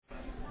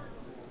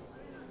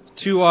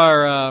to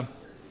our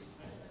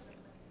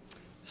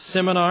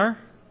seminar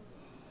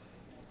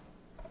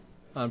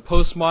on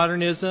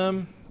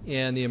postmodernism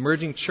and the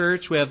emerging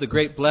church. We have the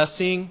great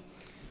blessing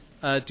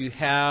to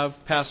have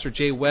Pastor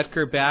Jay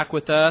Wetker back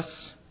with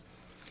us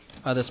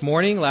this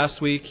morning.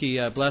 Last week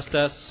he blessed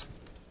us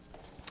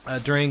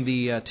during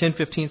the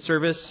 10:15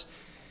 service,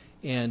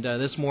 and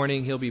this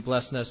morning he'll be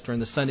blessing us during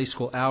the Sunday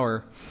school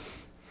hour.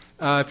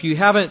 If you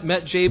haven't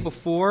met Jay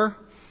before,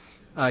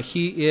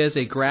 he is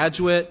a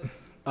graduate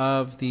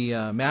of the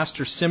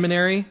Master's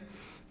Seminary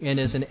and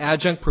is an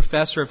adjunct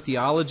professor of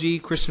theology,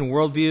 Christian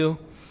Worldview,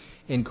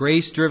 and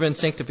grace-driven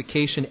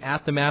sanctification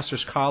at the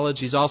Master's College.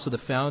 He's also the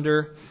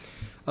founder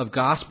of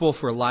Gospel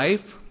for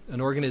Life,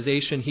 an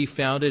organization he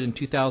founded in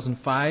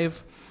 2005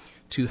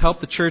 to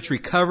help the church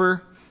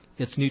recover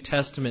its New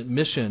Testament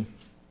mission.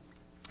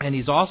 And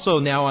he's also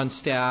now on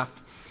staff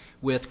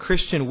with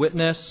Christian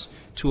Witness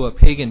to a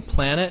Pagan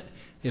Planet.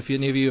 If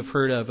any of you have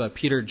heard of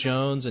Peter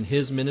Jones and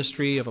his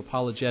ministry of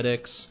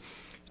apologetics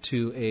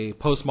to a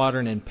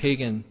postmodern and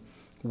pagan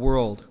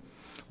world.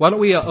 Why don't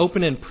we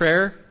open in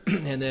prayer,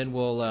 and then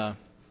we'll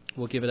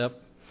give it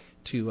up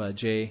to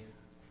Jay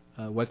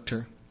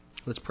Wetker.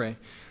 Let's pray.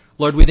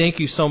 Lord, we thank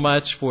you so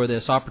much for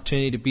this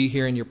opportunity to be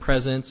here in your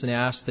presence, and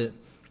ask that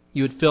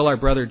you would fill our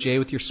brother Jay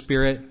with your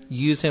Spirit.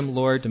 Use him,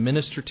 Lord, to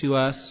minister to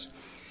us,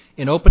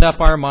 and open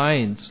up our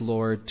minds,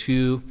 Lord,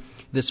 to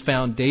this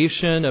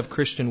foundation of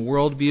Christian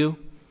worldview,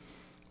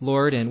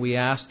 Lord, and we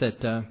ask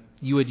that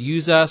you would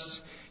use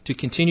us to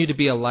continue to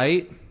be a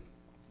light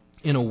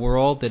in a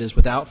world that is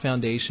without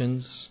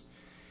foundations,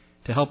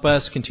 to help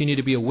us continue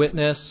to be a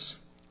witness,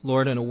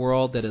 Lord, in a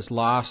world that is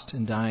lost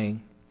and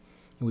dying.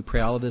 And we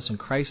pray all of this in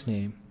Christ's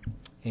name.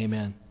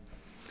 Amen.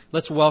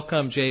 Let's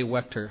welcome Jay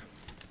Wetker.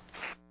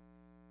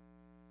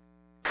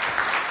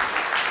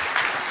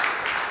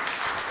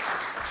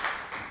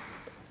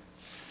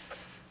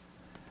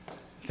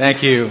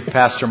 Thank you,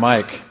 Pastor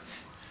Mike,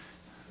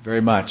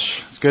 very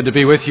much. It's good to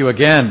be with you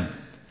again.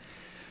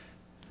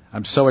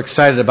 I'm so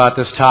excited about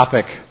this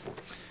topic.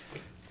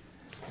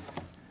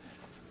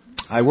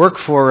 I work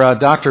for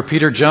Dr.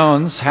 Peter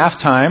Jones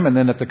half-time and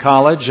then at the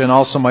college and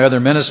also my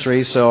other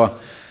ministry, so I'm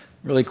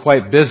really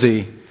quite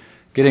busy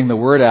getting the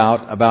word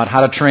out about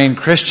how to train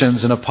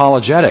Christians in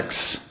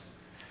apologetics.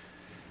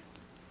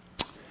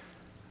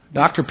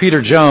 Dr.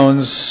 Peter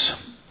Jones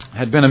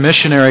had been a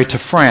missionary to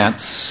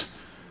France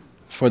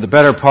for the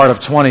better part of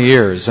 20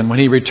 years, and when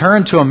he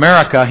returned to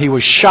America, he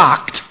was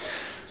shocked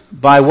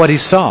by what he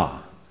saw.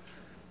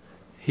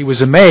 He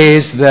was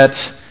amazed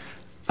that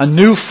a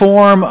new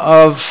form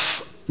of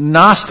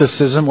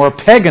Gnosticism or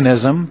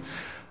paganism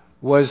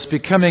was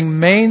becoming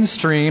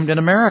mainstreamed in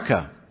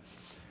America.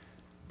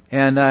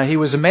 And he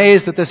was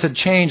amazed that this had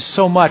changed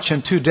so much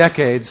in 2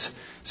 decades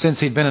since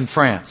he'd been in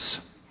France.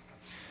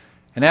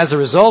 And as a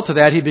result of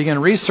that, he began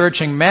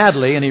researching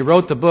madly, and he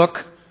wrote the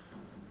book,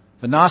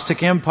 The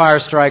Gnostic Empire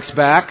Strikes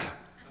Back,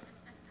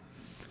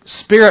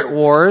 Spirit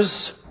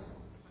Wars,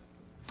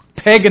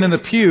 Pagan in the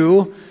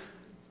Pew,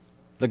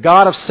 The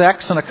God of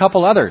Sex, and a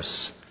couple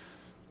others.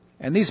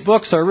 And these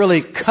books are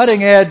really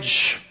cutting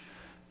edge.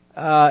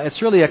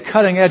 It's really a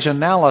cutting edge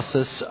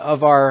analysis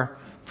of our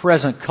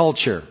present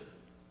culture.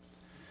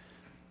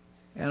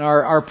 And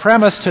our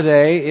premise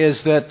today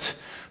is that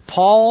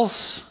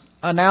Paul's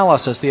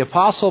analysis, the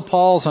Apostle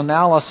Paul's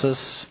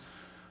analysis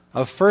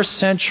of first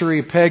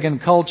century pagan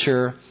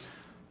culture,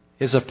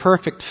 is a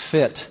perfect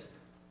fit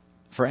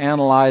for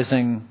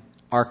analyzing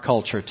our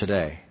culture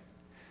today.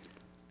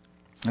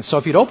 And so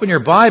if you'd open your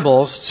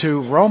Bibles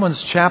to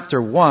Romans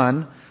chapter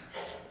 1,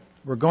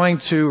 we're going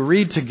to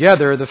read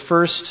together the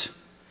first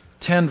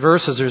 10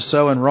 verses or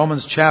so in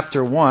Romans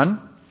chapter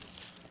 1.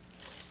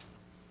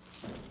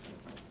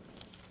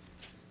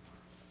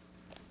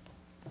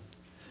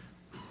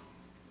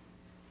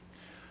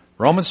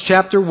 Romans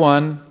chapter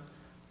 1,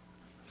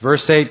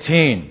 verse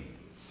 18.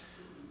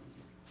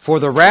 For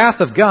the wrath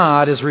of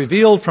God is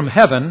revealed from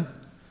heaven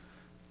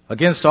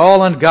against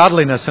all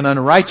ungodliness and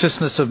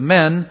unrighteousness of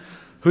men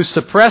who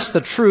suppress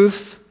the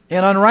truth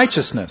in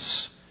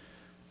unrighteousness,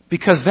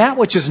 because that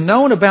which is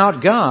known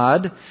about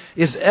God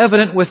is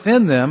evident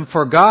within them,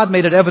 for God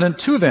made it evident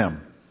to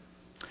them.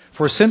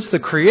 For since the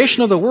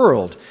creation of the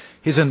world,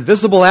 His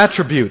invisible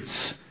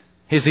attributes,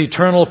 His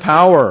eternal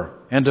power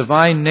and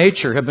divine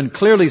nature have been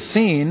clearly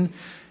seen,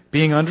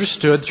 being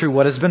understood through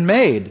what has been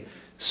made,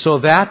 so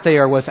that they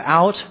are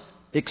without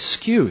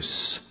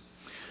excuse.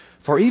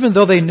 For even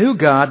though they knew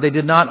God, they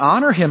did not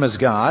honor Him as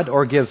God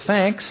or give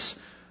thanks,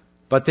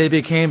 but they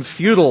became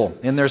futile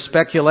in their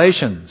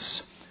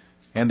speculations,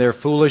 and their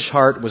foolish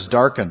heart was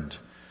darkened.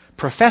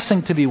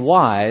 Professing to be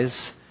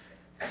wise,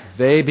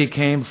 they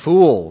became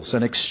fools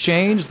and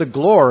exchanged the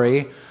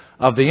glory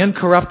of the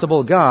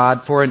incorruptible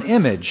God for an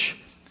image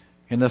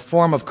in the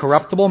form of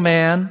corruptible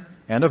man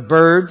and of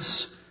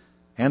birds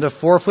and of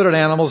four-footed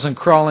animals and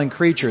crawling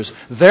creatures.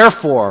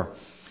 Therefore,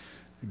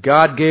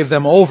 God gave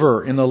them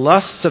over in the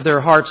lusts of their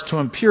hearts to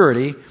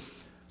impurity,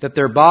 that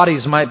their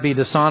bodies might be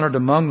dishonored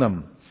among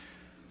them.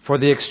 For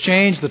they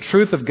exchanged the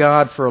truth of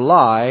God for a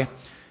lie,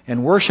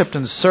 and worshipped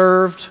and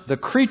served the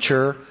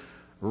creature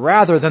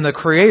rather than the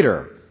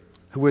Creator,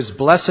 who is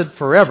blessed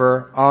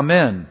forever.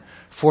 Amen.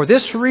 For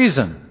this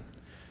reason,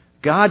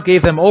 God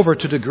gave them over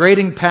to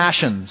degrading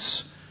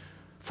passions,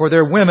 for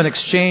their women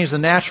exchanged the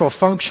natural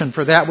function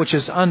for that which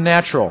is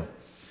unnatural.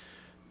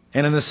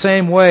 And in the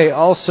same way,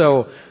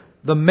 also,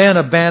 the men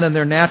abandoned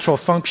their natural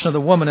function of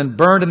the woman and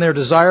burned in their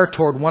desire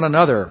toward one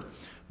another,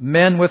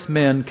 men with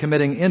men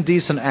committing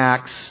indecent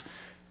acts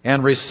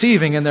and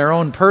receiving in their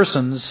own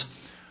persons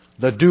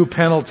the due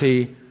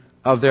penalty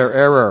of their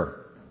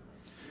error.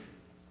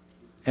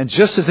 And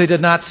just as they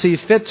did not see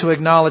fit to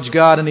acknowledge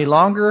God any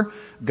longer,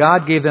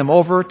 God gave them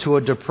over to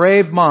a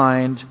depraved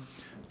mind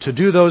to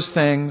do those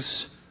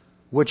things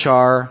which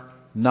are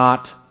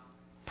not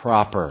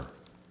proper.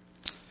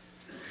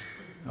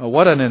 Oh,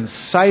 what an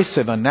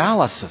incisive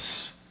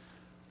analysis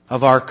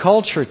of our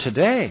culture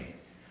today.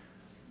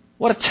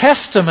 What a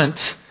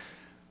testament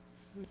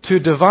to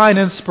divine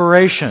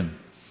inspiration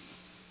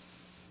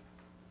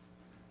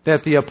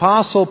that the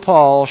Apostle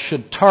Paul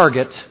should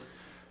target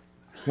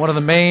one of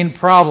the main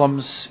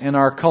problems in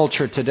our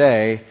culture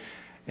today,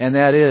 and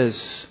that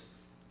is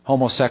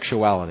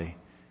homosexuality.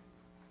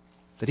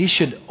 That he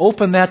should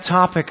open that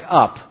topic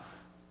up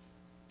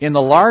in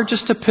the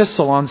largest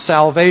epistle on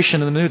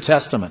salvation in the New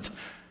Testament.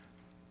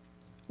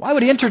 Why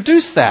would he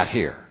introduce that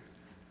here?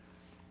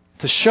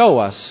 To show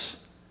us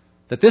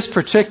that this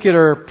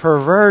particular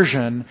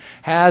perversion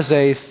has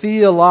a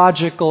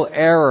theological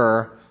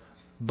error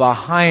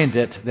behind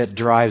it that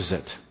drives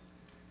it.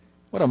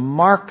 What a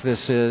mark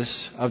this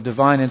is of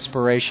divine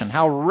inspiration.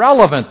 How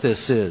relevant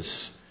this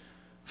is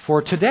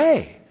for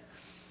today.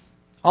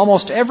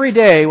 Almost every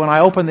day when I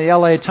open the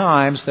LA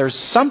Times, there's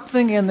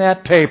something in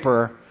that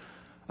paper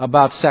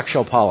about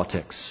sexual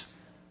politics.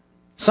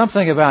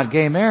 Something about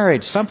gay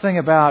marriage, something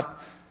about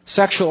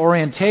sexual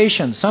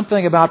orientation,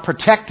 something about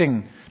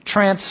protecting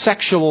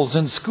transsexuals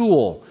in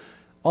school.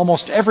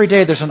 Almost every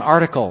day there's an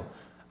article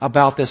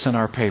about this in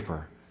our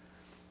paper.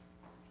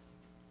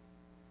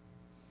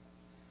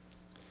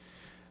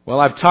 Well,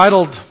 I've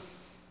titled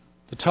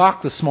the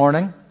talk this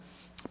morning,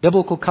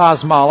 Biblical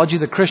Cosmology,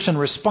 the Christian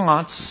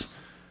Response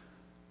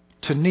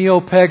to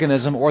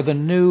Neo-Paganism or the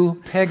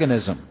New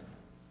Paganism.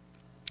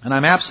 And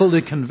I'm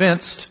absolutely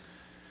convinced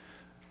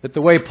that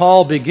the way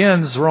Paul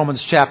begins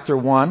Romans chapter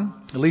 1,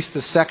 at least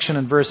the section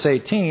in verse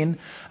 18,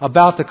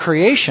 about the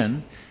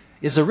creation,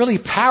 is a really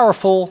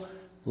powerful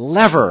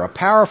lever, a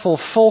powerful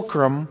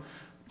fulcrum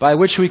by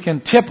which we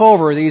can tip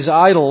over these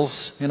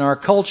idols in our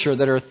culture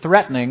that are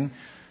threatening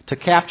to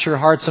capture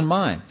hearts and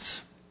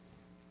minds.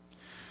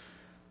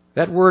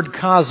 That word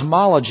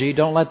cosmology,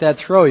 don't let that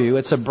throw you.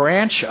 It's a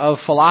branch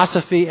of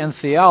philosophy and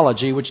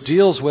theology which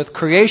deals with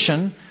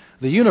creation,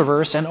 the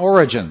universe, and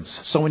origins.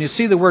 So when you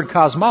see the word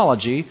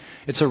cosmology,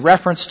 it's a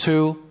reference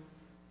to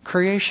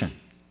creation.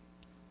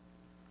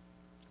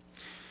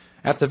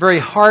 At the very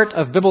heart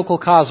of biblical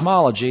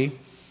cosmology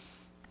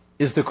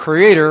is the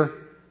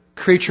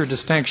creator-creature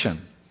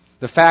distinction.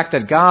 The fact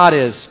that God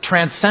is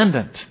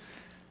transcendent,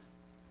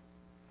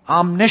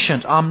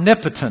 omniscient,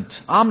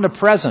 omnipotent,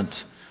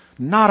 omnipresent,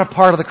 not a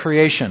part of the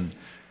creation.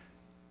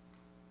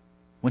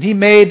 When He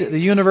made the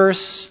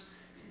universe,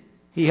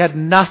 He had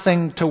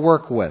nothing to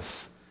work with.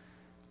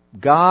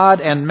 God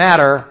and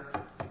matter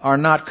are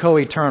not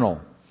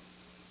co-eternal.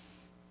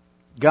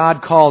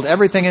 God called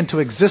everything into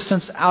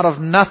existence out of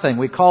nothing.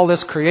 We call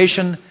this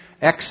creation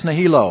ex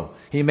nihilo.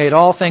 He made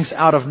all things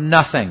out of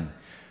nothing,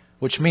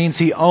 which means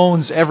He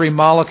owns every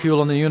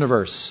molecule in the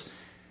universe.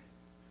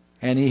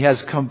 And He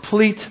has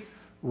complete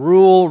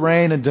rule,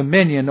 reign, and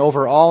dominion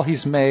over all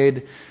He's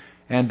made.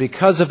 And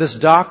because of this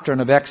doctrine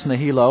of ex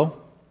nihilo,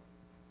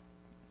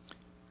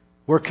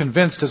 we're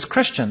convinced as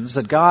Christians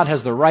that God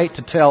has the right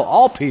to tell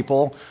all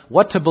people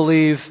what to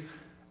believe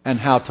and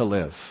how to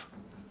live.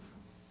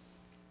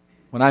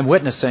 When I'm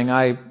witnessing,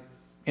 I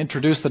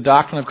introduce the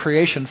doctrine of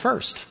creation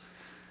first,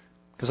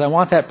 because I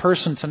want that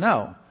person to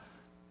know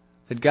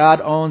that God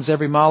owns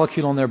every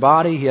molecule in their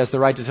body. He has the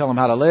right to tell them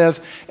how to live,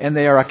 and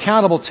they are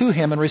accountable to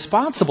Him and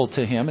responsible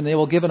to Him, and they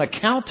will give an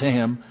account to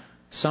Him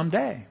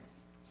someday.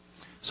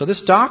 So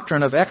this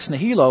doctrine of ex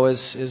nihilo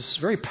is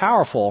very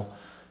powerful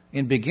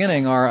in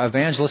beginning our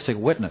evangelistic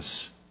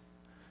witness.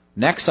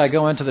 Next, I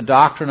go into the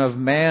doctrine of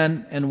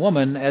man and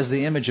woman as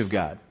the image of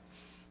God.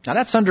 Now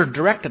that's under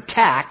direct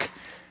attack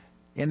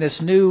in this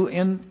new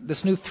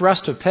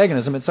thrust of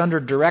paganism. It's under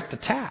direct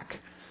attack.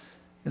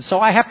 And so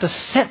I have to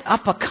set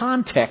up a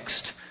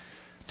context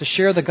to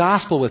share the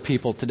gospel with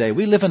people today.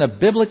 We live in a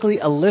biblically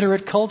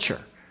illiterate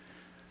culture.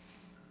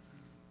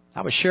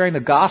 I was sharing the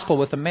gospel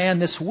with a man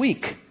this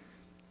week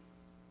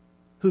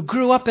who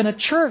grew up in a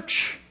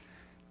church.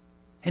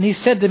 And he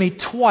said to me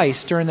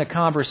twice during the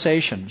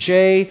conversation,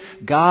 "Jay,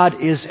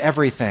 God is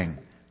everything."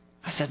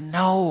 I said,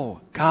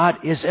 "No, God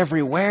is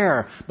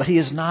everywhere, but He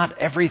is not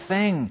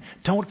everything.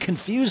 Don't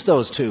confuse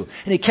those two."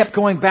 And he kept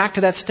going back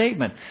to that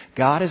statement.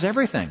 God is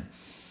everything.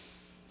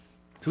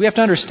 So we have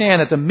to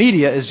understand that the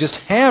media is just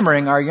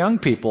hammering our young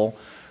people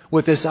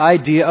with this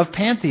idea of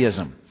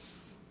pantheism.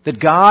 That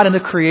God and the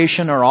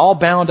creation are all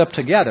bound up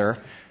together.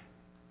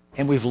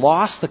 And we've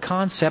lost the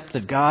concept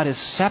that God is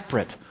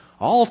separate,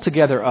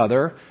 altogether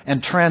other,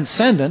 and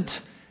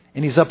transcendent,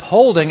 and He's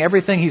upholding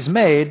everything He's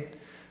made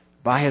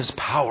by His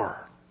power.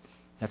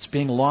 That's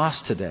being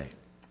lost today.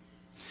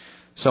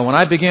 So when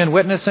I begin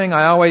witnessing,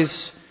 I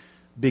always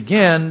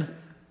begin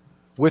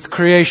with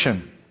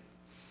creation.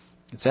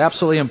 It's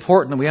absolutely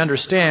important that we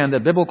understand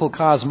that biblical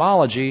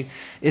cosmology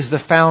is the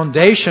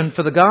foundation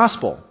for the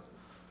gospel.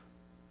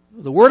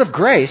 The word of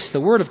grace,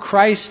 the word of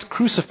Christ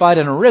crucified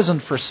and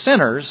arisen for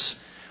sinners,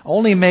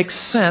 only makes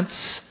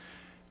sense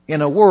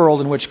in a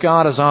world in which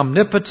God is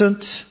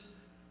omnipotent,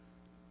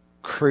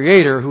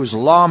 creator, who's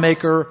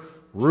lawmaker,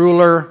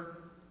 ruler,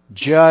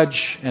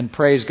 judge, and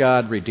praise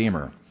God,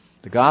 Redeemer.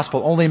 The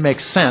gospel only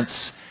makes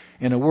sense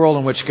in a world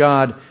in which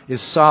God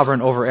is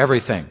sovereign over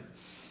everything.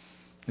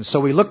 And so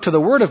we look to the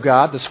Word of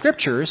God, the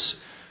Scriptures,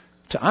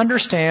 to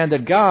understand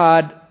that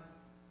God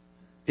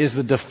is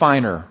the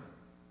definer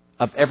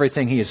of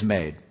everything He has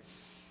made.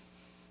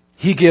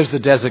 He gives the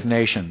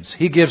designations.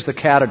 He gives the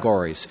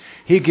categories.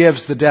 He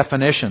gives the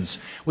definitions.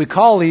 We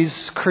call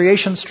these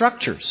creation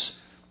structures.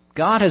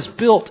 God has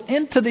built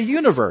into the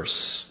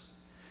universe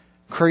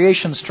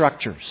creation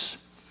structures.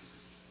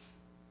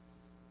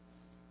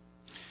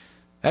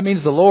 That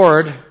means the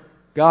Lord,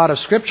 God of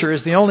Scripture,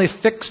 is the only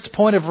fixed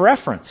point of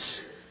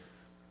reference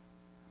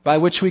by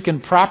which we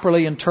can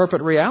properly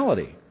interpret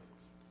reality.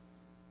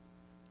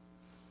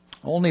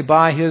 Only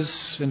by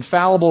His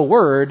infallible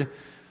Word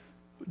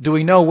do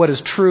we know what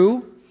is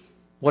true,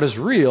 what is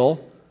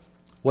real,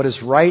 what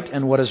is right,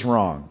 and what is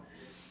wrong.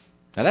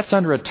 Now that's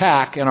under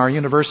attack in our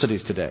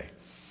universities today.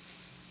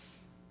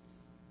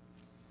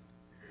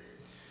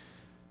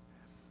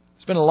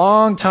 It's been a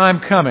long time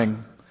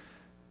coming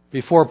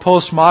before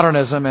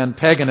postmodernism and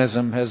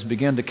paganism has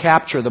begun to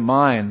capture the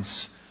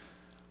minds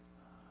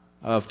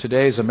of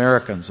today's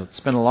Americans.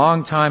 It's been a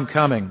long time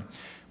coming.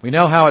 We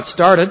know how it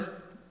started.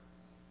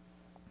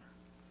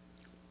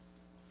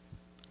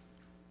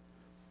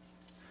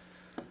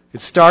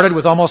 It started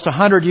with almost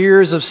 100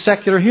 years of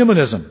secular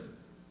humanism.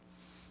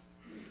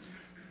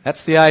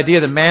 That's the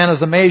idea that man is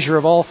the measure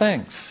of all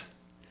things.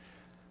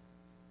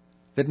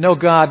 That no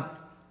God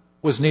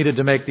was needed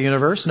to make the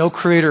universe. No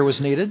creator was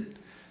needed.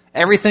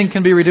 Everything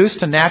can be reduced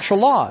to natural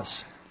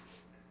laws.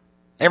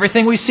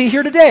 Everything we see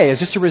here today is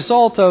just a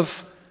result of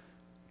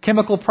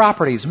chemical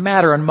properties,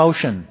 matter and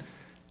motion.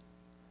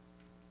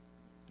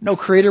 No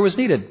creator was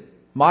needed.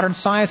 Modern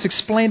science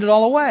explained it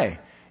all away.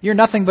 You're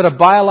nothing but a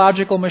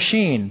biological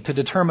machine to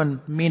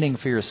determine meaning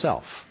for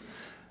yourself.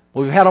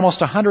 Well, we've had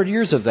almost 100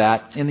 years of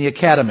that in the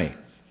academy.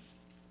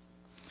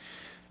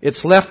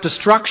 It's left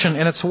destruction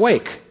in its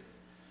wake.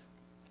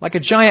 Like a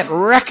giant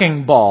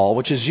wrecking ball,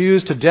 which is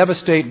used to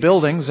devastate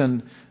buildings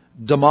and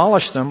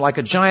demolish them, like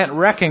a giant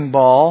wrecking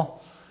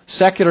ball,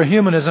 secular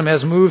humanism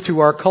has moved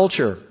through our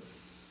culture,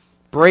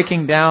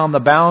 breaking down the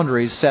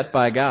boundaries set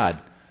by God.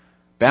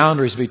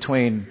 Boundaries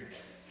between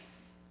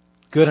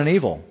good and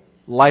evil,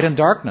 light and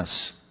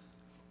darkness.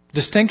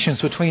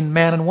 Distinctions between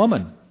man and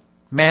woman,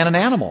 man and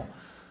animal.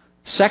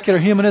 Secular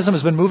humanism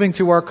has been moving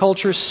through our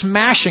culture,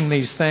 smashing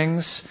these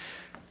things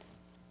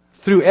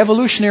through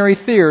evolutionary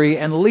theory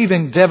and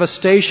leaving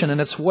devastation in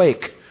its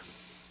wake.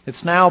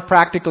 It's now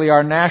practically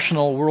our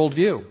national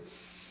worldview.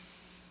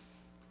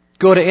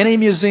 Go to any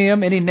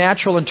museum, any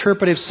natural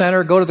interpretive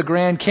center, go to the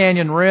Grand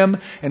Canyon Rim,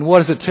 and what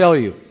does it tell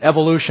you?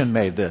 Evolution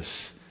made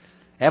this.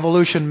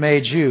 Evolution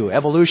made you.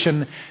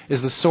 Evolution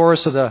is the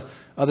source of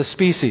the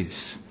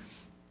species.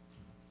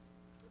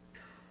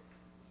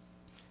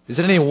 Is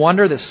it any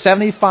wonder that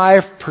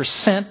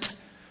 75%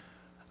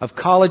 of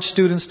college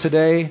students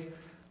today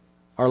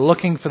are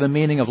looking for the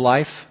meaning of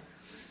life?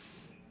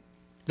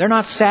 They're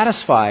not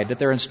satisfied that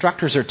their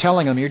instructors are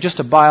telling them you're just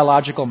a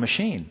biological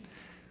machine.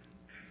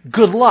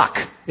 Good luck.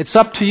 It's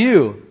up to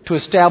you to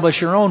establish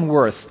your own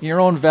worth, your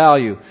own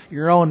value,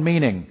 your own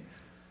meaning.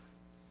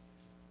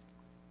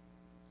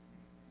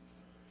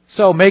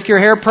 So make your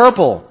hair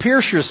purple,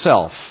 pierce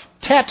yourself,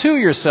 tattoo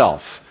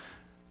yourself,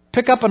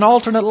 pick up an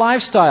alternate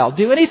lifestyle,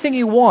 do anything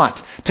you want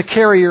to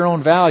carry your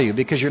own value,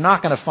 because you're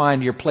not going to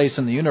find your place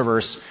in the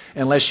universe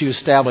unless you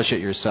establish it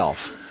yourself.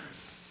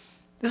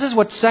 This is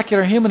what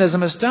secular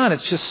humanism has done.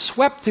 It's just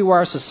swept through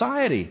our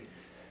society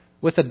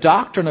with the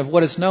doctrine of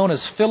what is known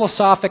as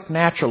philosophic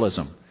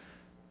naturalism.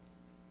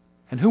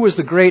 And who was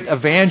the great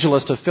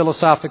evangelist of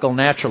philosophical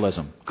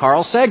naturalism?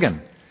 Carl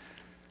Sagan.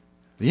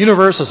 The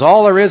universe is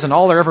all there is and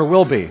all there ever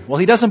will be. Well,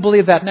 he doesn't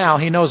believe that now.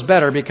 He knows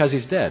better because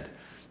he's dead.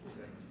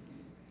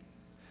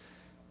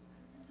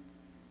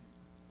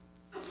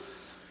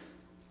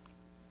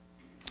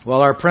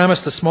 Well, our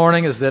premise this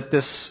morning is that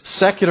this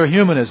secular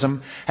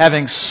humanism,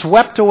 having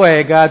swept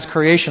away God's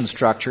creation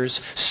structures,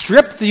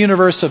 stripped the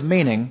universe of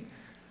meaning,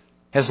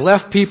 has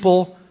left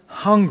people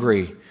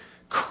hungry,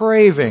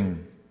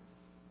 craving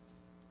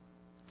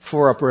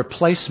for a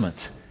replacement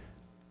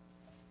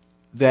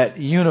that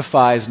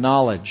unifies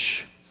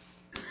knowledge,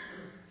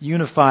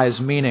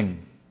 unifies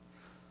meaning.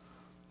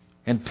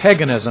 And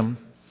paganism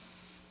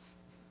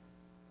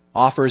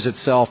offers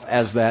itself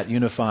as that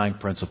unifying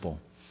principle.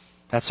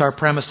 That's our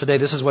premise today.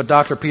 This is what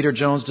Dr. Peter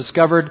Jones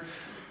discovered.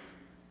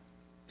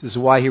 This is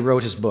why he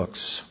wrote his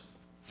books.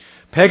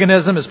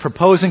 Paganism is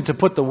proposing to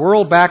put the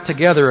world back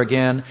together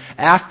again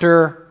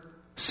after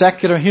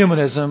secular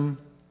humanism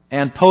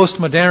and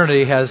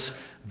postmodernity has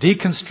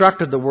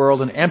deconstructed the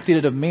world and emptied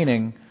it of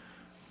meaning.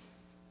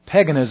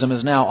 Paganism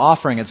is now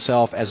offering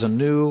itself as a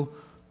new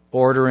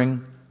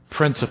ordering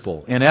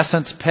principle. In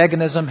essence,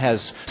 paganism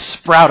has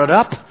sprouted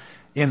up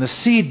in the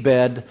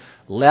seedbed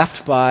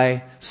left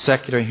by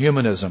secular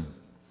humanism.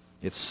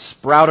 It's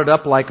sprouted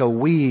up like a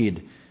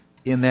weed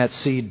in that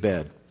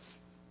seedbed.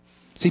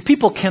 See,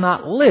 people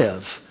cannot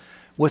live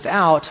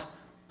without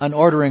an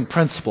ordering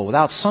principle,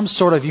 without some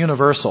sort of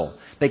universal.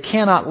 They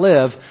cannot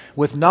live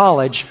with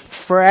knowledge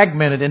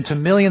fragmented into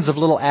millions of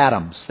little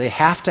atoms. They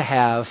have to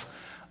have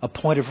a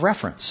point of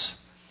reference.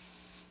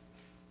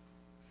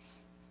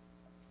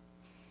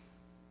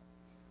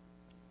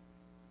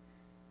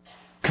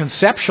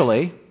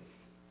 Conceptually,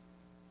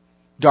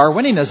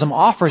 Darwinianism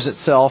offers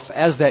itself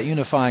as that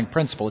unifying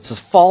principle. It's a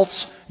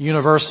false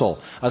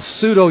universal, a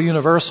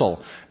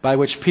pseudo-universal by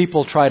which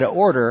people try to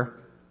order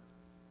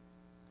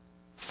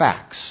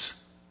facts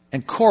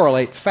and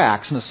correlate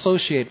facts and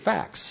associate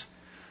facts.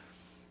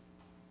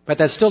 But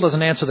that still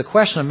doesn't answer the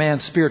question of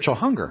man's spiritual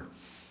hunger.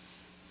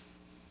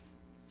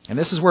 And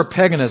this is where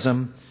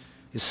paganism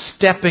is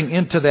stepping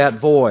into that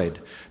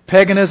void.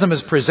 Paganism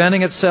is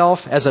presenting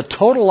itself as a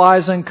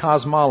totalizing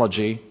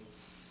cosmology.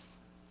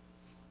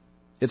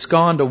 It's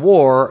gone to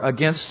war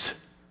against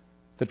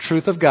the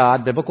truth of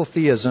God, biblical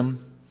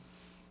theism,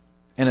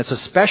 and it's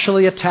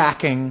especially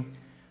attacking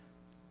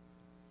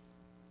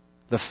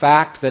the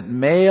fact that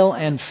male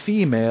and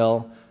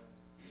female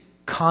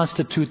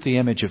constitute the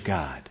image of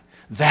God.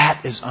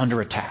 That is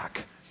under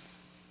attack.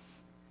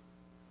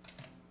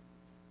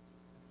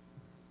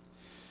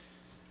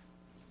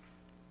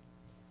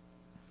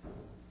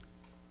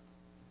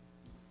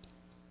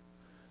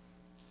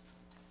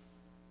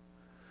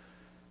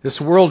 This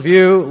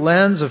worldview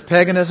lens of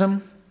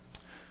paganism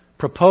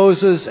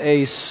proposes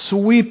a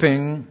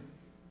sweeping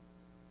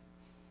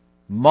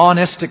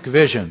monistic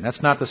vision.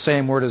 That's not the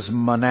same word as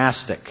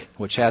monastic,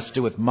 which has to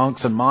do with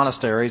monks and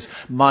monasteries.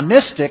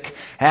 Monistic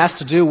has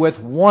to do with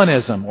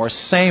oneism or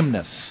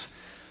sameness.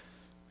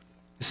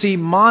 See,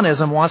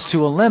 monism wants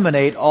to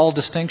eliminate all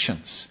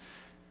distinctions.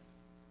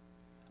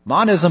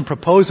 Monism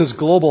proposes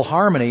global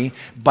harmony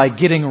by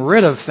getting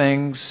rid of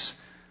things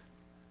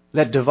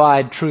that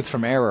divide truth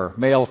from error,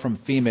 male from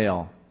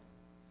female,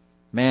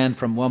 man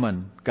from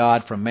woman,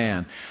 God from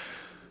man.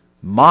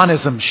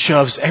 Monism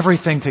shoves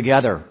everything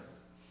together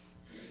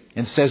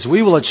and says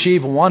we will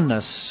achieve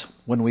oneness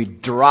when we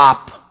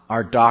drop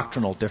our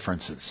doctrinal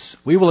differences.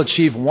 We will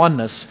achieve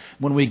oneness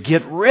when we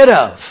get rid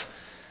of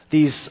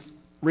these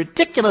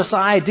ridiculous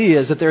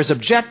ideas that there's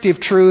objective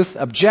truth,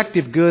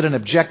 objective good, and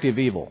objective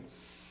evil.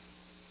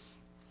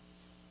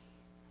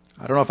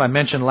 I don't know if I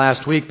mentioned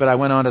last week, but I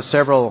went on to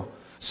several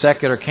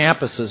secular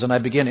campuses and I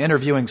began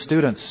interviewing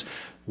students.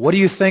 What do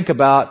you think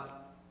about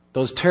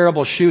those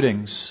terrible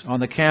shootings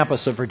on the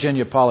campus of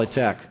Virginia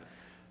Polytech?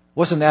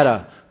 Wasn't that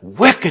a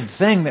wicked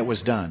thing that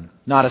was done?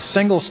 Not a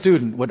single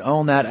student would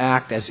own that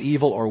act as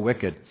evil or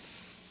wicked.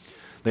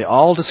 They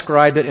all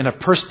described it in a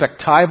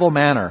perspectival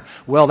manner.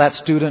 Well, that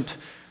student,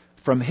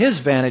 from his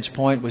vantage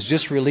point, was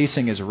just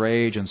releasing his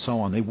rage and so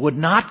on. They would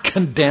not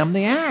condemn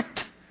the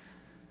act.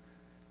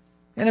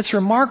 And it's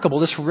remarkable.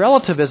 This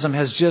relativism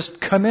has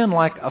just come in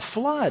like a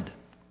flood.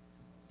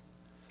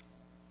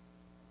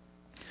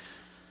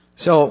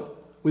 So,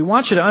 we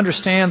want you to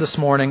understand this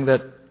morning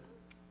that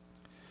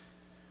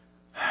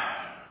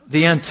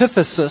the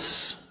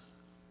antithesis,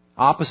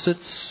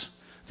 opposites,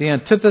 the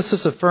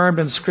antithesis affirmed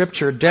in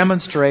Scripture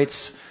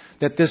demonstrates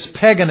that this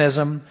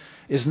paganism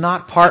is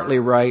not partly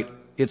right.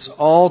 It's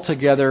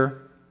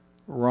altogether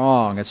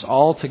wrong. It's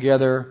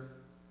altogether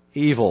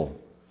evil.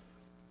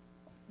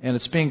 And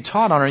it's being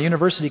taught on our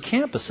university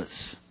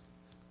campuses.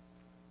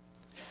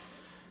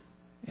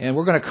 And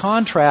we're going to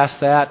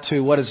contrast that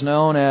to what is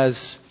known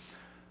as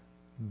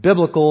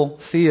biblical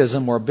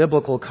theism or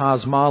biblical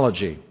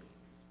cosmology.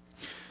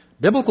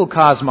 Biblical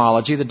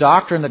cosmology, the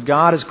doctrine that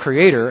God is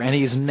creator, and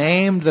He's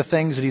named the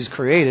things that He's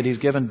created. He's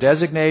given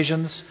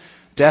designations,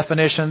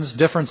 definitions,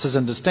 differences,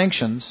 and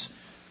distinctions.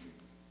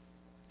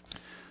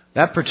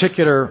 That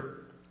particular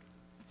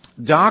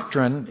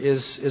doctrine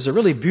is a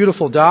really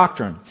beautiful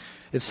doctrine.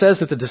 It says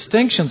that the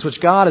distinctions which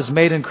God has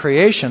made in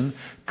creation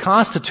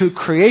constitute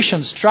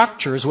creation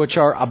structures which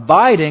are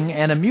abiding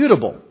and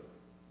immutable.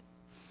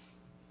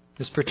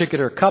 This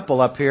particular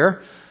couple up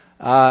here,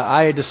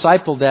 I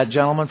discipled that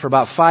gentleman for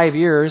about 5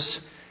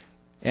 years,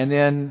 and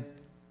then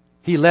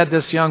he led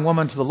this young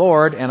woman to the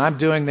Lord, and I'm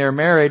doing their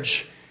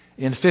marriage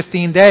in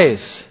 15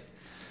 days.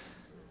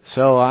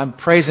 So I'm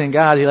praising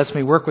God. He lets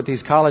me work with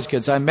these college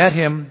kids. I met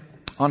him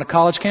on a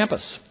college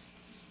campus.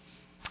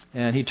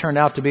 And he turned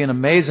out to be an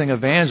amazing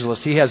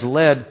evangelist. He has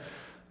led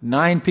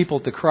 9 people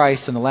to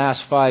Christ in the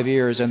last 5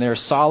 years, and they're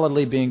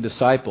solidly being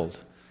discipled.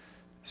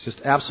 It's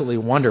just absolutely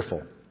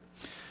wonderful.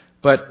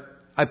 But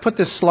I put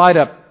this slide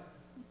up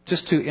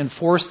just to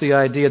enforce the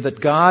idea that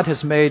God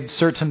has made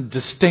certain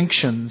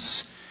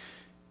distinctions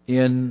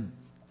in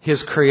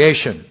His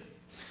creation.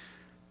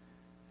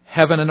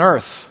 Heaven and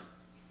earth,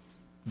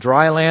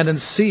 dry land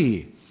and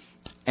sea,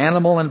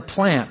 animal and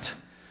plant,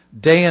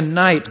 day and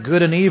night,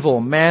 good and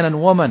evil, man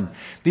and woman.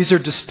 These are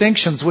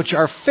distinctions which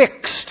are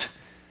fixed.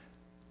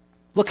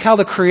 Look how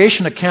the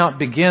creation account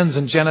begins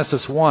in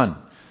Genesis 1.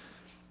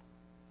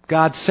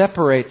 God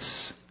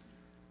separates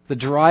the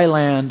dry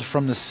land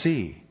from the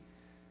sea.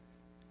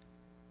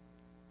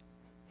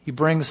 He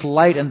brings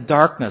light and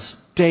darkness,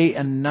 day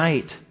and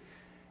night.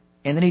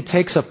 And then He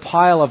takes a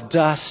pile of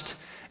dust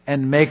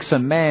and makes a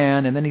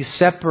man, and then He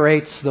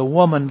separates the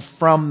woman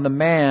from the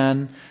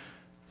man,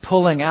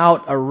 pulling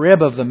out a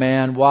rib of the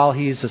man while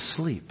he's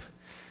asleep.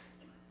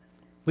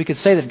 We could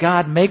say that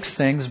God makes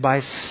things by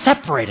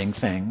separating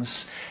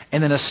things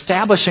and then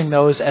establishing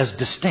those as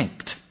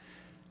distinct.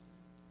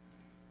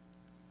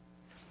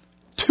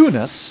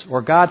 Two-ness,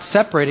 or God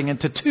separating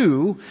into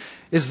two,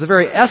 is the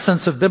very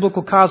essence of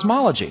biblical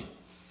cosmology.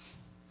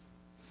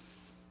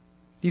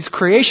 These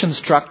creation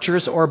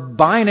structures, or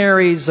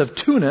binaries of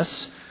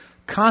two-ness,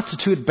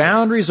 constitute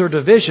boundaries or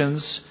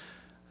divisions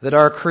that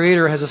our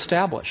Creator has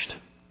established.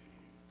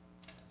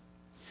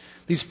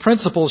 These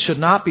principles should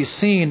not be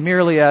seen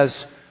merely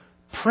as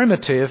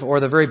primitive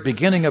or the very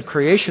beginning of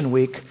creation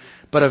week,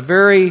 but a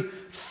very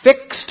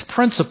fixed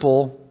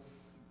principle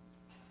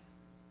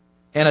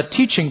and a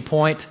teaching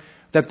point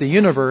that the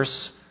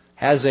universe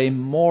has a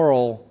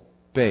moral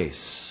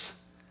base.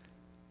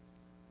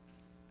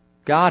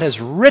 God has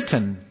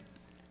written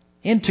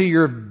into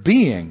your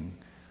being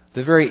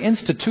the very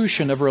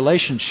institution of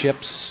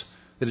relationships,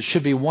 that it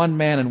should be one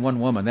man and one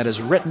woman. That is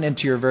written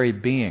into your very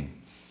being.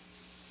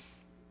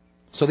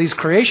 So these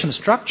creation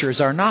structures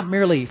are not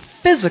merely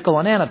physical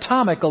and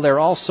anatomical, they're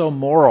also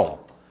moral.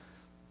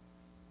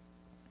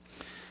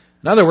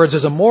 In other words,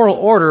 there's a moral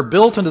order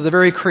built into the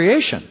very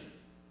creation.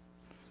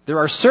 There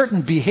are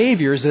certain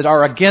behaviors that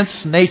are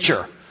against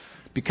nature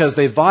because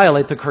they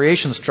violate the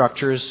creation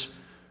structures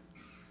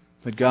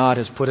that God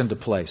has put into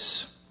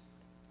place.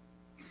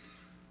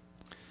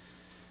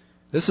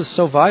 This is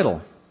so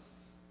vital.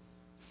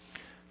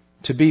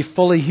 To be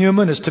fully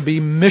human is to be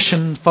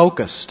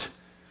mission-focused.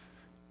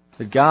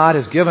 That God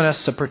has given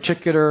us a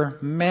particular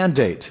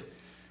mandate.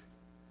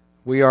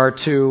 We are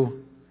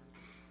to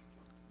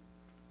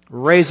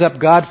raise up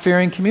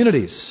God-fearing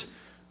communities.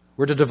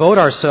 We're to devote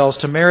ourselves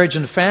to marriage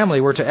and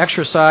family. We're to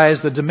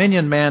exercise the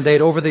dominion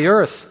mandate over the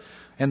earth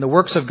and the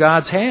works of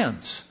God's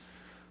hands.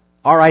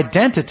 Our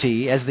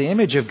identity as the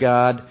image of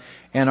God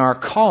and our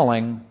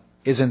calling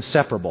is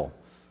inseparable.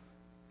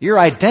 Your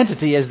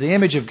identity as the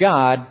image of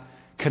God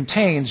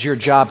contains your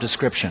job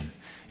description.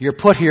 You're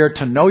put here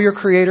to know your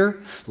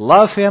Creator,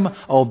 love Him,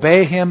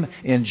 obey Him,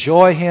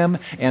 enjoy Him,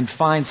 and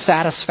find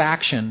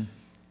satisfaction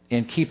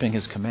in keeping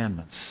His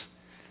commandments.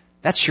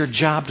 That's your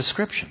job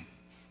description,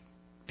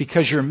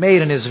 because you're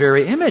made in His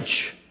very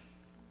image.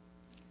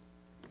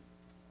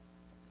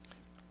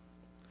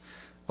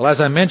 Well, as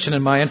I mentioned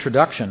in my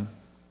introduction,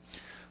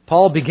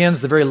 Paul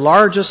begins the very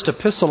largest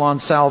epistle on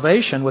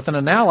salvation with an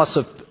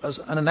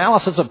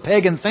analysis of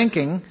pagan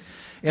thinking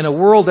in a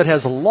world that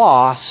has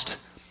lost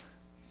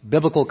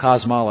biblical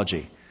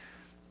cosmology.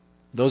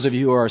 Those of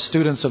you who are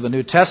students of the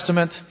New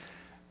Testament,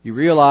 you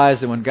realize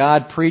that when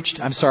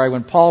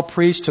Paul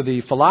preached to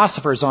the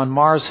philosophers on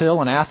Mars Hill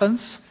in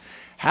Athens,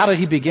 how did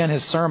he begin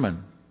his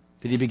sermon?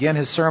 Did he begin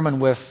his sermon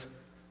with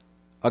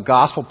a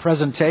gospel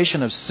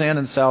presentation of sin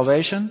and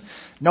salvation?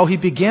 No, he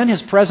began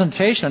his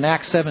presentation in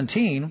Acts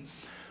 17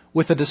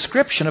 with a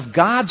description of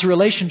God's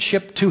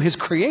relationship to His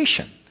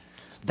creation.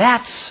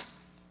 That's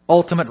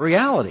ultimate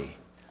reality.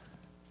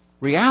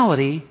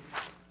 Reality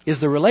is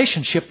the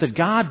relationship that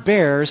God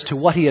bears to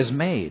what He has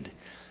made.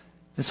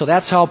 And so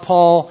that's how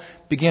Paul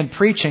began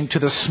preaching to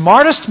the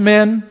smartest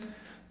men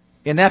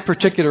in that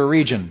particular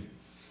region.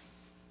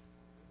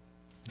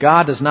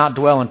 God does not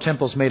dwell in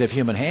temples made of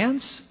human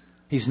hands.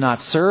 He's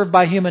not served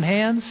by human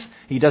hands.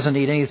 He doesn't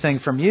need anything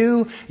from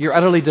you. You're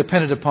utterly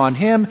dependent upon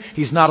Him.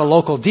 He's not a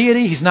local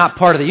deity. He's not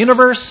part of the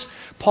universe.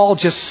 Paul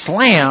just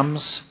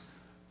slams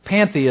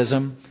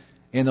pantheism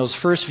in those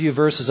first few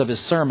verses of his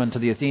sermon to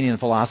the Athenian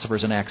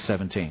philosophers in Acts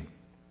 17.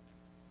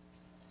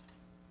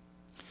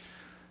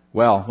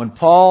 Well, when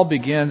Paul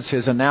begins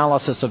his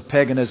analysis of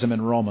paganism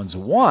in Romans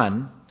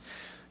 1,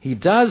 he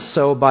does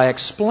so by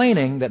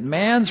explaining that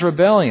man's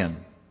rebellion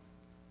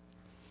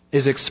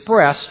is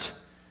expressed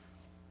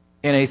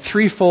in a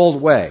threefold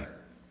way.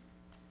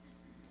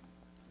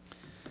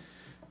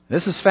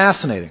 This is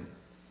fascinating.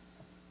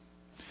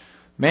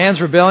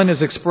 Man's rebellion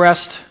is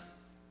expressed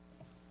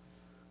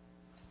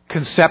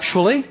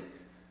conceptually.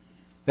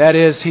 That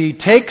is, he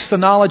takes the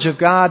knowledge of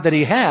God that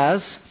he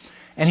has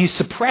and he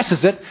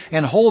suppresses it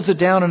and holds it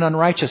down in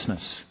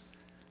unrighteousness.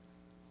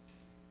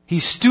 He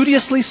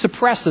studiously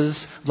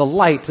suppresses the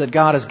light that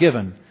God has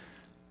given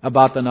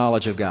about the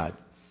knowledge of God.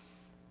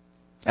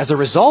 As a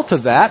result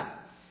of that,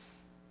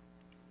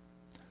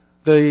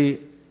 the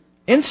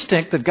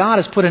instinct that God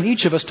has put in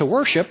each of us to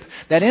worship,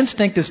 that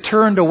instinct is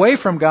turned away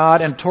from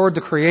God and toward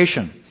the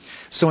creation.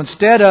 So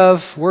instead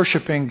of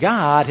worshiping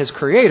God, his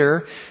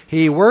Creator,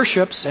 he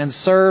worships and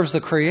serves the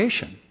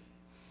creation.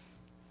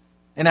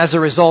 And as a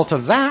result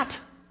of that,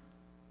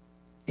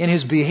 in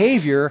his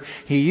behavior,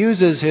 he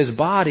uses his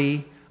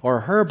body or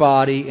her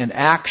body in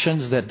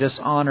actions that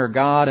dishonor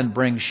God and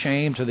bring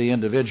shame to the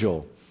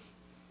individual.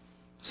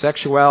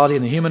 Sexuality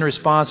and the human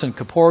response in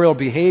corporeal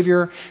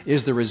behavior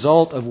is the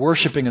result of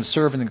worshiping and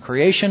serving the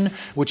creation,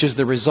 which is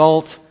the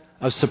result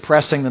of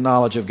suppressing the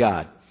knowledge of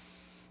God.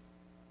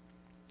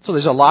 So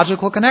there's a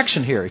logical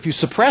connection here. If you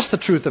suppress the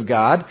truth of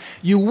God,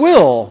 you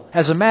will,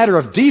 as a matter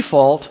of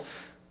default,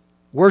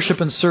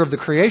 worship and serve the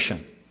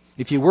creation.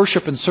 If you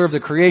worship and serve the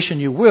creation,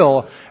 you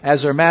will,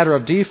 as a matter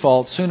of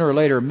default, sooner or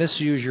later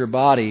misuse your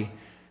body,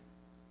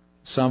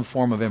 some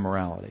form of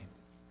immorality.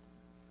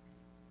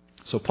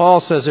 So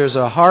Paul says there's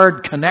a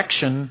hard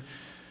connection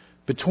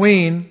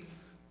between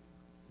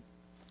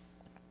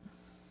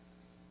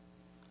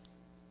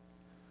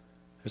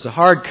a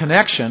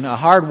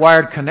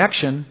hardwired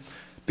connection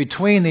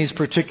between these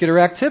particular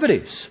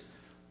activities.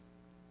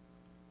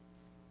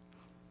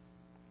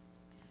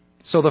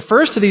 So the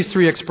first of these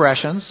three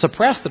expressions,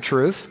 suppress the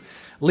truth,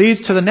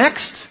 leads to the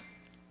next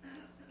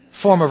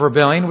form of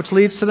rebellion, which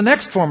leads to the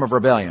next form of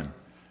rebellion.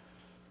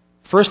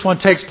 First one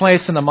takes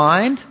place in the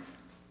mind.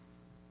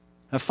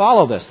 Now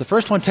follow this. The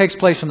first one takes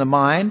place in the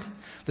mind,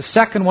 the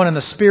second one in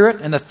the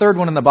spirit, and the third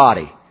one in the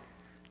body.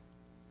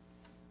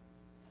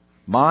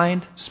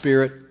 Mind,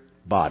 spirit,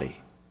 body.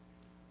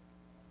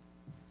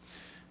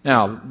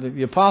 Now,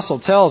 the apostle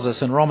tells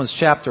us in Romans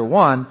chapter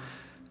 1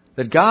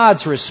 that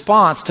God's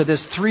response to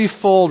this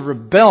threefold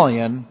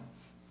rebellion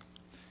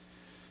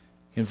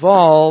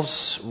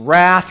involves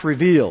wrath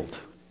revealed.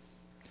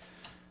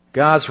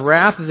 God's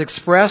wrath is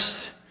expressed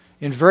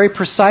in very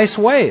precise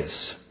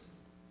ways.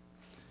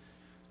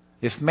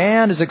 If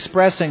man is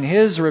expressing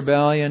his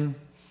rebellion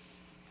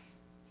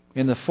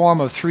in the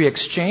form of three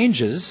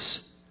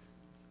exchanges,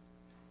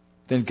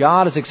 then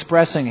God is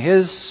expressing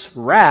his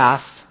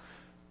wrath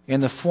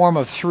in the form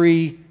of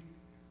three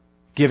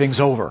givings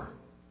over.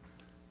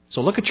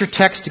 So look at your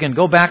text again.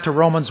 Go back to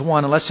Romans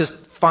 1 and let's just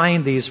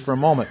find these for a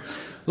moment.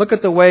 Look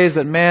at the ways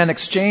that man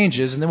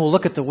exchanges, and then we'll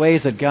look at the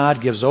ways that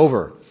God gives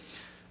over.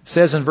 It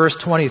says in verse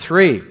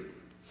 23,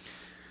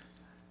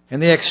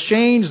 and they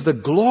exchanged the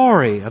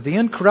glory of the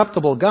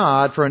incorruptible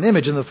God for an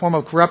image in the form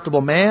of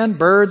corruptible man,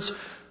 birds,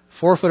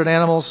 four-footed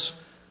animals,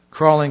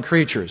 crawling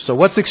creatures. So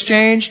what's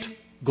exchanged?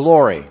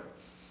 Glory.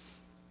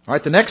 All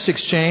right, the next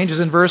exchange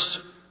is in verse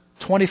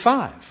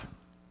 25.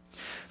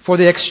 For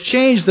they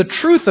exchanged the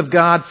truth of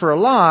God for a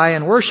lie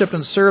and worship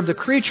and serve the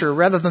creature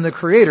rather than the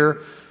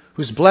Creator,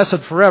 who's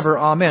blessed forever.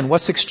 Amen.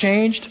 What's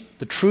exchanged?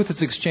 The truth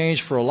is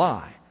exchanged for a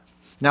lie.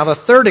 Now the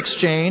third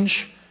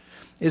exchange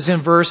is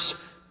in verse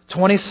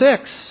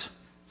 26.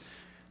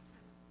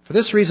 For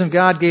this reason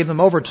God gave them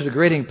over to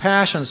degrading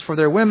passions, for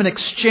their women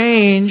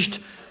exchanged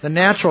the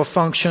natural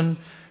function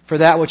for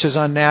that which is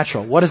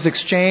unnatural. What is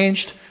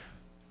exchanged?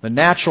 The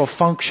natural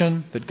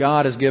function that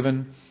God has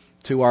given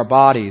to our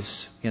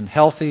bodies in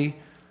healthy,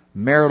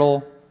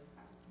 marital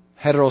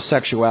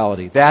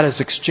heterosexuality. That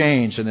is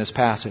exchanged in this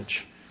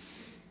passage.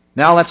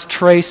 Now let's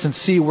trace and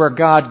see where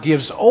God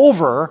gives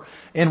over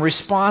in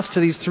response to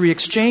these three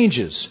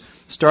exchanges.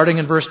 Starting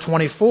in verse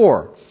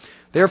 24.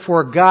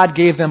 Therefore God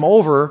gave them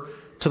over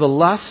to the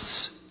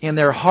lusts in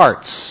their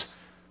hearts,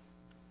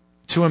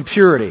 to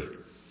impurity,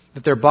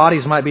 that their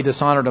bodies might be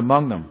dishonored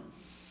among them.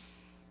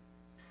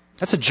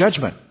 That's a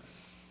judgment.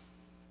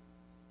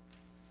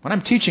 When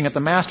I'm teaching at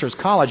the Master's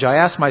College, I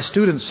ask my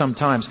students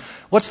sometimes,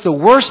 what's the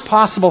worst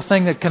possible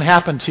thing that can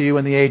happen to you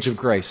in the age of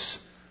grace?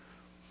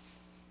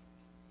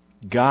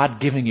 God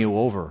giving you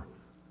over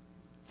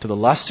to the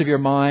lust of your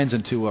minds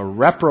and to a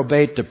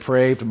reprobate,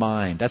 depraved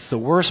mind. That's the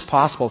worst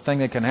possible thing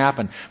that can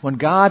happen. When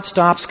God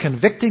stops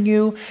convicting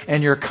you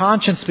and your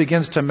conscience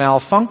begins to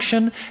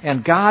malfunction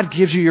and God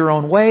gives you your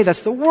own way,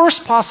 that's the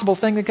worst possible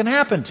thing that can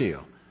happen to you.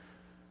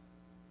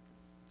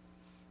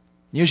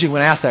 Usually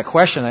when asked that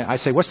question, I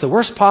say, what's the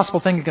worst possible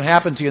thing that can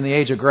happen to you in the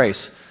age of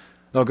grace?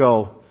 They'll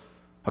go,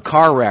 a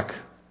car wreck,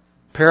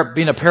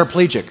 being a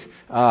paraplegic.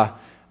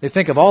 They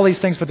think of all these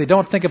things, but they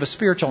don't think of a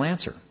spiritual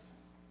answer.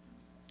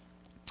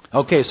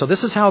 Okay, so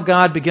this is how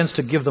God begins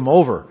to give them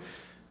over.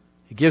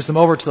 He gives them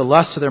over to the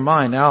lust of their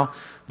mind. Now,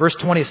 verse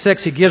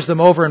 26, He gives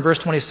them over in verse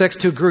 26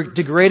 to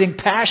degrading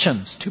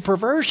passions, to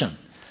perversion.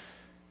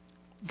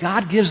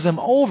 God gives them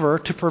over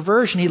to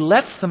perversion. He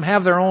lets them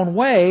have their own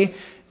way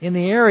in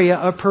the area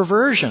of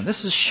perversion.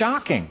 This is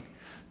shocking.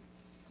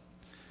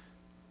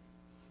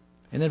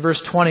 And then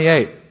verse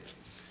 28.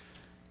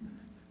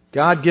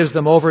 God gives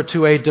them over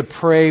to a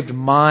depraved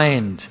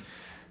mind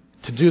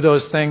to do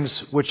those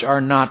things which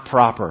are not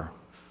proper.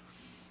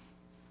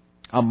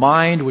 A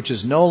mind which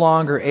is no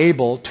longer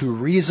able to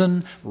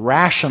reason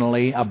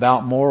rationally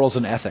about morals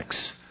and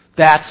ethics.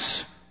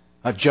 That's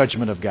a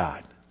judgment of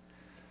God.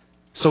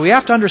 So we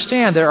have to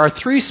understand there are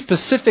three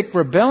specific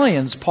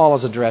rebellions Paul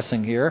is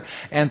addressing here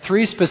and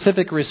three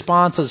specific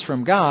responses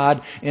from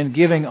God in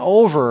giving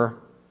over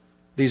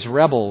these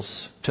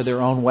rebels to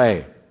their own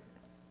way.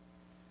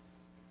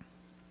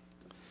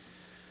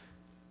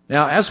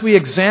 Now, as we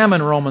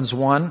examine Romans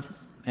 1,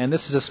 and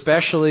this is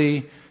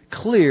especially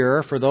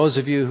clear for those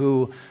of you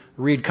who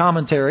read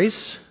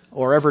commentaries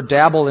or ever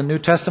dabble in New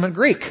Testament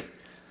Greek,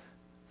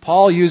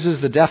 Paul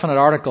uses the definite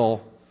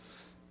article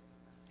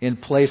in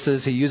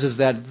places. He uses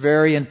that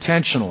very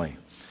intentionally.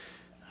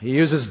 He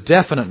uses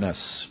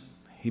definiteness.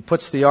 He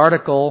puts the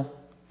article,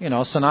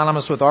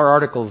 synonymous with our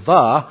article,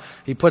 the.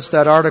 He puts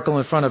that article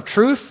in front of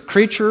truth,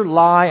 creature,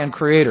 lie, and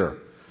creator.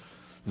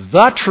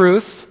 The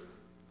truth,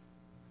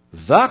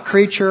 the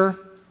creature,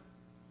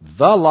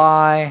 the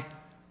lie,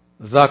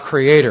 the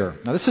creator.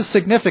 Now, this is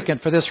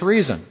significant for this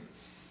reason.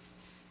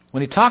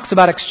 When he talks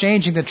about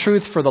exchanging the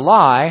truth for the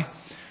lie,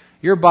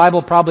 your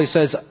Bible probably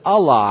says a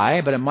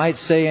lie, but it might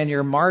say in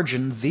your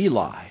margin, the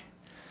lie.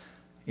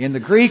 In the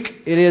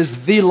Greek, it is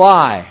the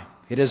lie.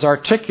 It is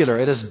articular.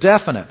 It is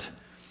definite.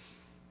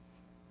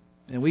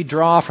 And we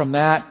draw from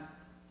that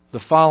the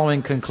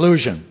following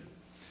conclusion.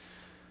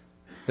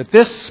 That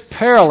this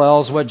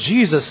parallels what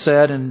Jesus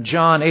said in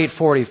John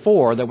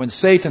 8:44, that when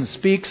Satan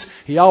speaks,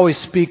 he always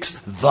speaks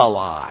the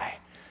lie.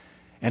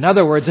 In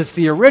other words, it's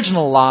the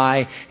original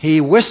lie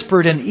he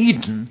whispered in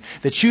Eden,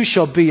 that you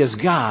shall be as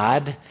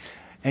God,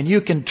 and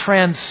you can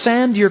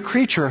transcend your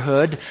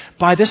creaturehood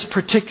by this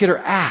particular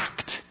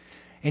act.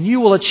 And you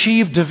will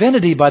achieve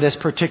divinity by this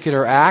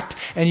particular act,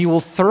 and you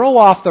will throw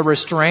off the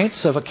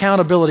restraints of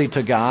accountability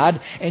to God,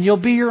 and you'll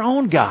be your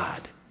own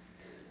God.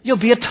 You'll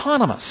be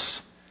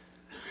autonomous.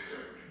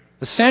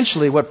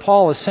 Essentially, what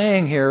Paul is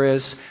saying here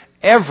is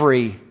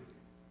every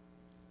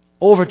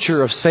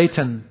overture of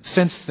Satan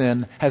since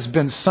then has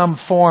been some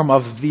form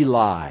of the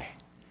lie.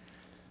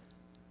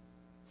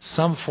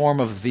 Some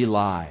form of the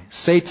lie.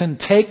 Satan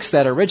takes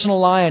that original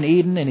lie in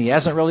Eden and he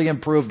hasn't really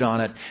improved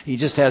on it. He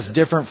just has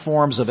different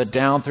forms of it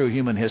down through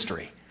human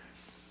history.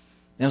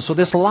 And so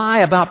this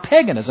lie about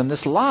paganism,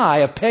 this lie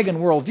of pagan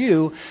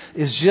worldview,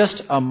 is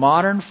just a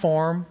modern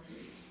form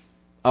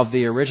of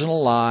the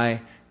original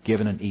lie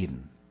given in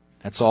Eden.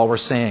 That's all we're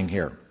saying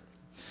here.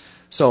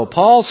 So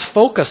Paul's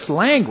focused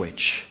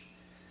language,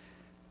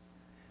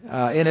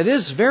 and it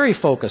is very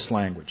focused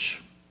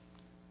language.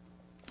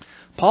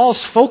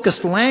 Paul's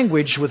focused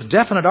language with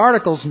definite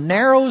articles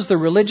narrows the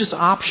religious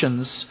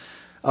options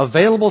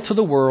available to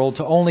the world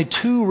to only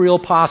two real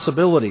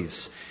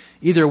possibilities.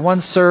 Either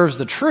one serves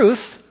the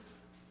truth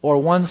or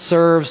one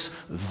serves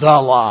the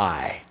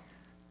lie.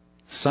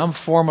 Some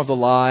form of the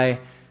lie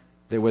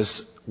that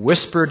was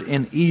whispered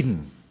in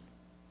Eden.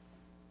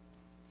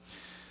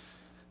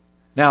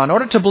 Now, in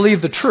order to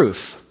believe the truth,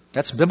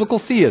 that's biblical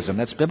theism,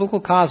 that's biblical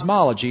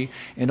cosmology.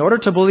 In order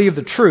to believe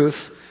the truth,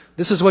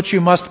 this is what you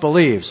must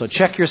believe. So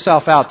check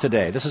yourself out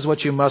today. This is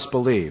what you must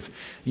believe.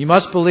 You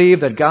must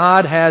believe that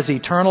God has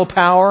eternal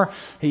power.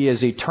 He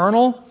is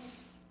eternal.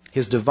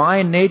 His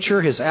divine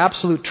nature, His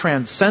absolute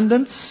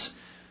transcendence.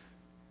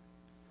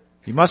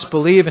 You must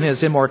believe in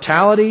His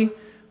immortality,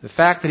 the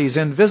fact that He's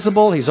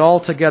invisible, He's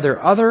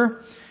altogether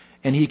other,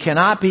 and He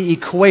cannot be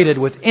equated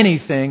with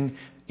anything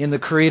in the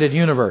created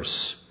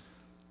universe.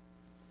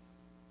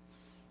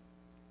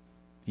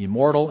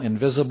 Immortal,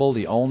 invisible,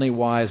 the only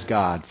wise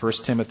God.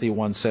 1 Timothy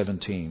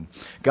 1:17.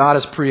 God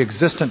is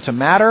pre-existent to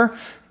matter.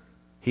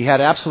 He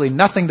had absolutely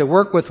nothing to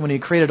work with when He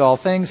created all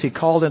things. He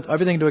called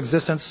everything into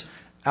existence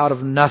out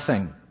of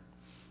nothing.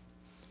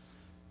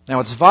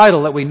 Now it's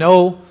vital that we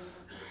know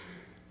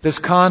this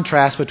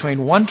contrast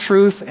between one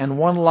truth and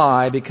one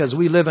lie because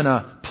we live in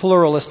a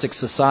pluralistic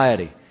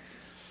society.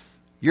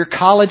 Your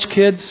college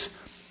kids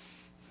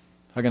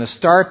are going to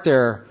start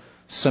their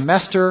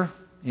semester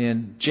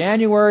in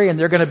January, and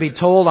they're going to be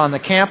told on the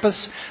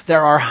campus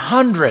there are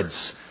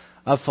hundreds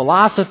of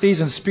philosophies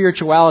and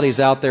spiritualities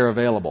out there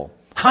available.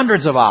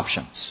 Hundreds of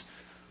options.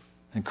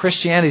 And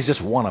Christianity is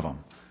just one of them.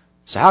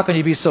 So how can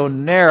you be so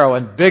narrow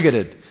and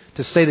bigoted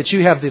to say that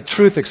you have the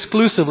truth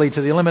exclusively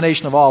to the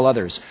elimination of all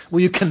others?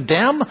 Will you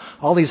condemn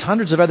all these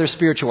hundreds of other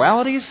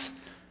spiritualities?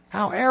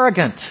 How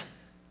arrogant.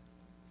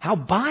 How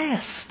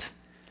biased.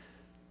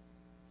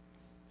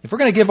 If we're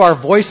going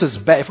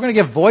to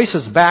give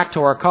voices back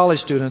to our college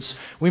students,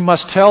 we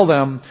must tell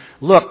them,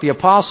 look, the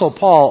Apostle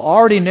Paul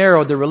already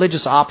narrowed the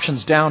religious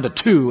options down to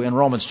two in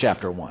Romans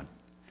chapter 1.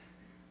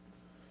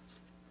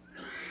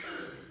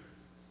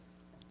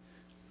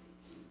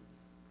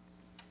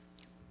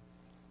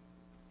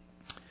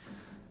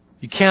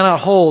 You cannot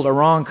hold a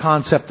wrong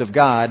concept of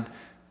God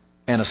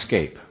and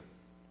escape.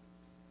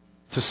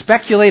 To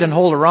speculate and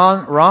hold a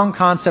wrong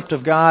concept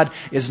of God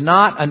is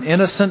not an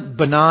innocent,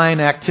 benign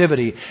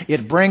activity.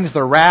 It brings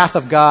the wrath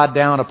of God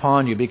down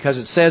upon you because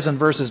it says in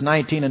verses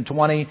 19 and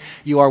 20,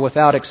 you are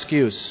without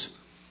excuse.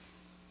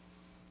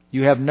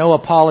 You have no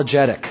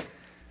apologetic.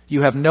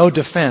 You have no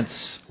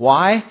defense.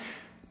 Why?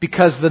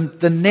 Because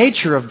the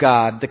nature of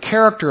God, the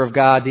character of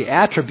God, the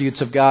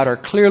attributes of God are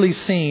clearly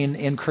seen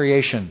in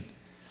creation.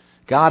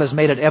 God has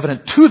made it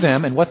evident to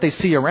them in what they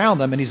see around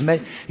them, and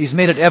He's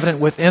made it evident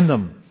within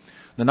them.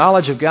 The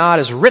knowledge of God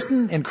is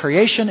written in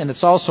creation, and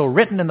it's also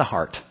written in the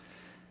heart.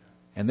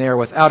 And they are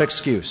without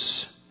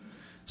excuse.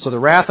 So the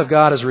wrath of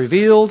God is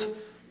revealed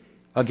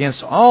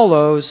against all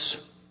those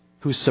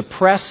who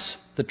suppress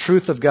the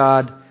truth of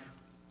God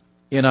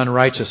in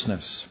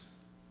unrighteousness.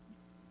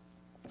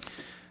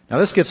 Now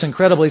this gets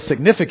incredibly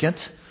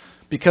significant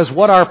because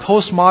what our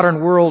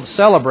postmodern world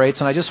celebrates,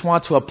 and I just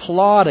want to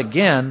applaud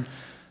again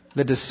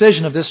the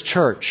decision of this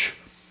church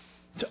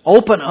to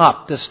open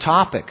up this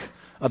topic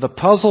of the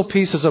puzzle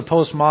pieces of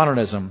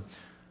postmodernism.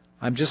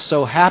 I'm just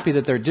so happy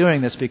that they're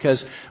doing this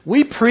because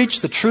we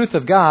preach the truth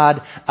of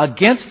God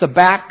against the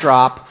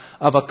backdrop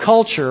of a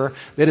culture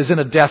that is in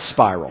a death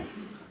spiral.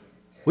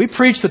 We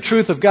preach the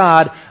truth of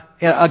God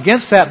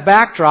against that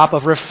backdrop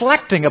of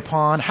reflecting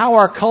upon how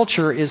our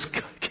culture is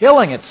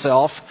killing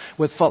itself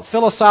with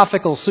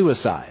philosophical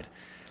suicide.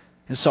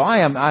 And so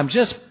I'm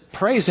just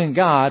praising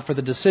God for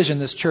the decision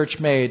this church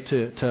made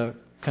to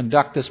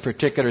conduct this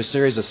particular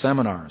series of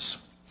seminars.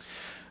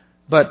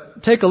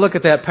 But take a look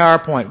at that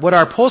PowerPoint. What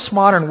our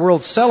postmodern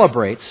world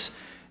celebrates,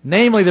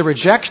 namely the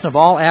rejection of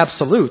all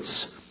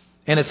absolutes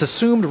and its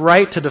assumed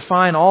right to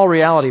define all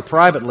reality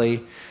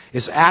privately,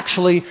 is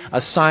actually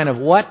a sign of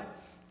what?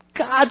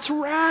 God's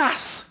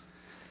wrath.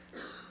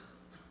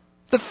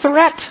 The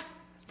threat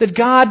that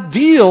God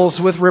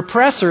deals with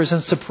repressors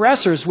and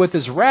suppressors with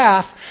His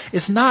wrath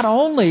is not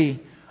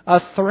only a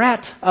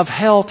threat of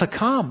hell to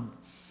come.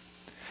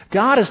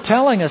 God is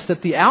telling us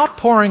that the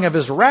outpouring of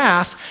His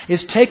wrath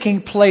is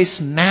taking place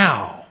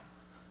now.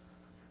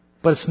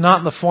 But it's not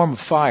in the form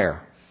of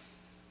fire.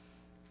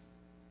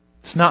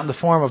 It's not in the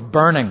form of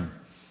burning.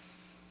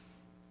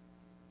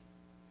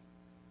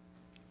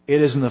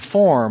 It is in the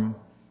form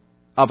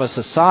of a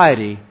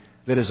society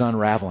that is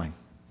unraveling.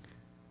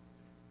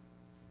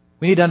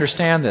 We need to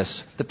understand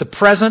this, that the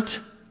present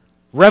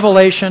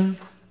revelation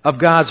of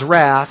God's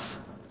wrath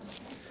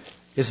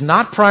is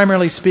not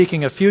primarily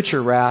speaking of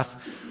future wrath.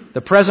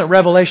 The present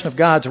revelation of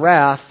God's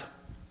wrath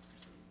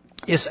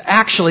is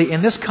actually,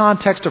 in this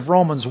context of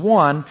Romans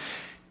 1,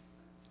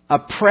 a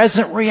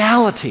present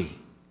reality.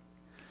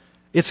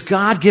 It's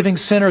God giving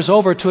sinners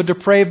over to a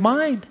depraved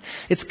mind.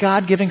 It's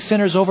God giving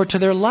sinners over to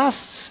their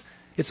lusts.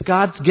 It's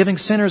God giving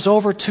sinners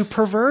over to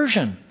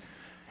perversion.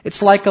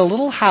 It's like a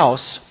little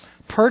house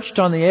perched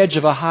on the edge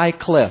of a high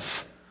cliff.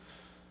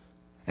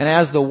 And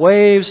as the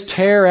waves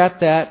tear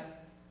at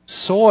that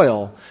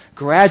soil,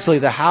 gradually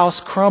the house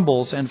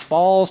crumbles and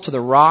falls to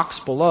the rocks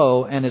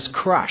below and is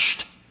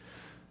crushed.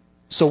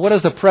 So what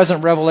is the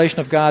present revelation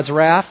of God's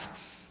wrath?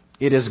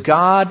 It is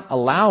God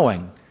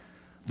allowing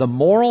the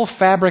moral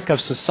fabric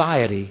of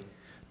society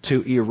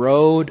to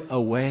erode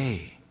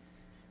away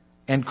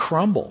and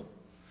crumble.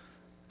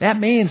 That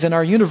means in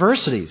our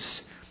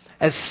universities,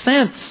 as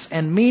sense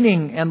and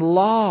meaning and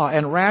law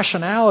and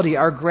rationality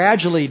are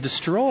gradually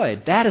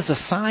destroyed, that is a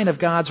sign of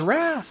God's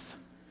wrath.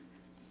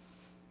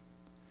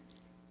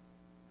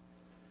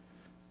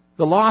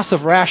 The loss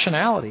of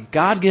rationality,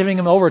 God giving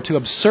them over to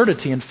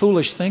absurdity and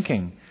foolish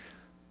thinking,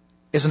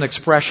 is an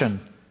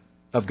expression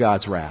of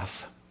God's wrath.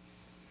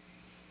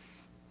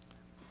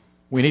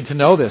 We need to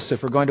know this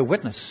if we're going to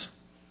witness.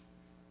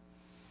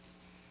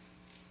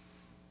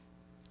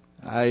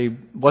 I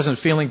wasn't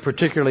feeling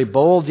particularly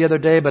bold the other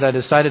day, but I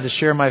decided to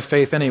share my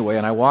faith anyway,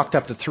 and I walked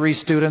up to 3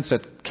 students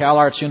at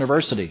CalArts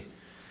University.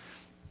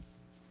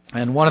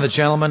 And one of the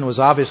gentlemen was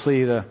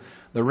obviously the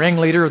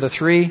ringleader of the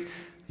 3.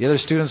 The other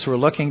students were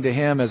looking to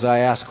him as I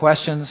asked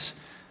questions.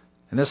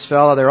 And this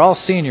fellow, they're all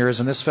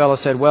seniors, and this fellow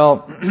said,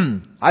 well,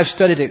 I've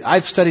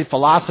studied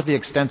philosophy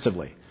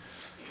extensively.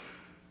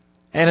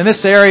 And in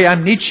this area,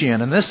 I'm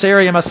Nietzschean. In this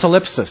area, I'm a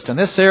solipsist. In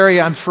this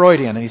area, I'm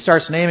Freudian. And he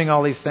starts naming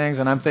all these things,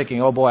 and I'm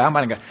thinking, oh boy,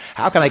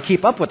 how can I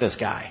keep up with this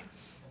guy?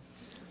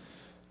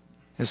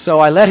 And so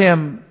I let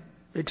him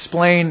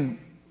explain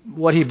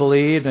what he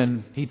believed,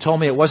 and he told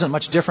me it wasn't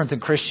much different than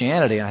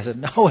Christianity. And I said,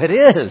 no, it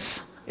is.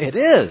 It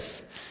is.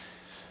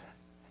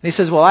 And he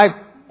says, well,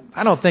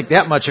 I don't think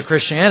that much of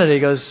Christianity. He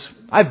goes,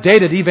 I've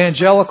dated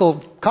evangelical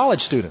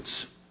college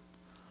students.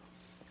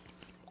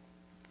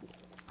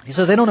 He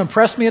says, they don't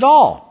impress me at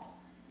all.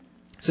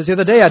 He says, the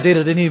other day I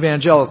dated an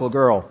evangelical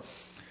girl.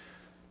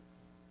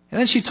 And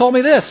then she told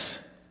me this.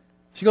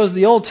 She goes,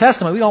 the Old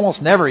Testament, we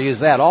almost never use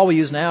that. All we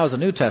use now is the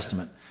New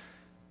Testament.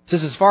 She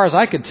says, as far as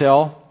I could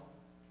tell,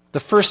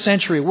 the first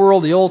century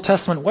world, the Old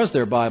Testament was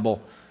their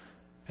Bible.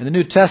 And the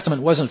New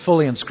Testament wasn't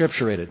fully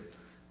inscripturated.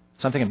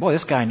 So I'm thinking, boy,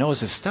 this guy knows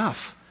his stuff.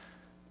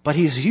 But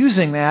he's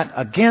using that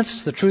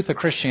against the truth of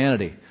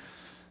Christianity.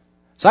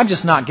 So I'm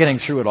just not getting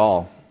through it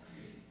all.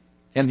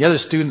 And the other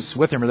students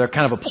with him, they're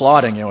kind of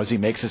applauding, as he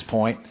makes his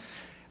point.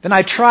 Then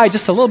I tried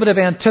just a little bit of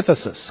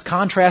antithesis,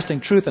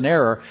 contrasting truth and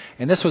error,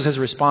 and this was his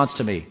response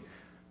to me.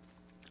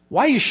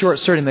 Why are you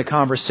short-circuiting the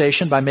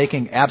conversation by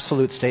making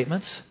absolute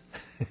statements?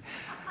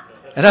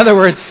 In other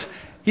words,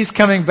 he's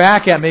coming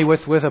back at me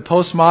with a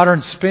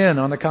postmodern spin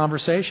on the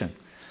conversation.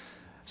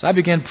 So I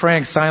began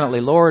praying silently,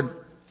 Lord,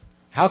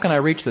 how can I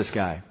reach this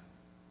guy?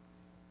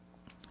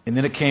 And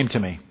then it came to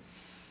me.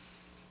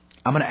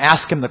 I'm going to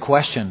ask him the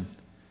question,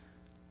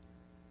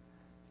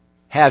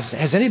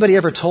 Has anybody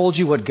ever told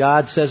you what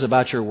God says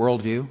about your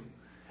worldview?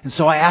 And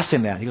so I asked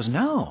him that. He goes,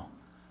 no.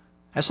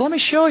 I said, let me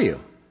show you.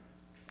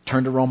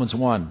 Turned to Romans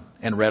 1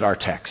 and read our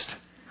text.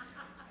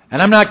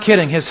 And I'm not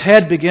kidding. His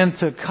head began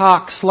to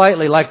cock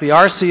slightly like the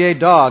RCA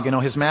dog,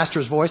 his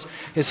master's voice.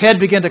 His head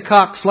began to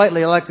cock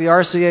slightly like the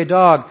RCA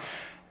dog.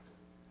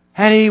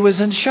 And he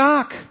was in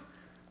shock.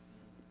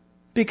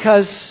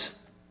 Because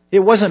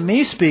it wasn't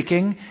me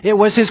speaking. It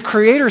was his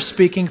Creator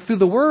speaking through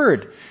the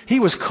Word. He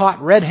was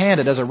caught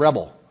red-handed as a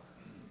rebel.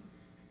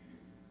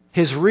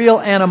 His real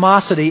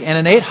animosity and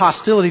innate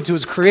hostility to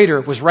his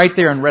Creator was right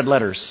there in red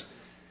letters.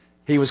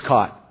 He was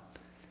caught.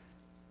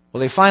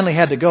 Well, they finally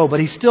had to go, but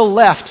he still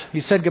left. He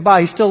said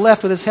goodbye. He still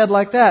left with his head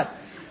like that.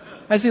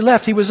 As he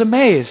left, he was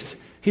amazed.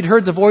 He'd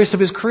heard the voice of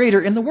his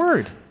Creator in the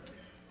Word.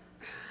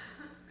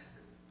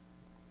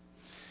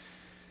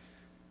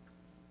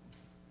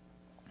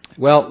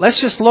 Well, let's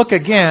just look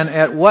again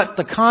at what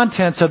the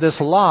contents of this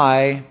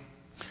lie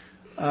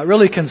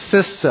really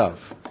consists of.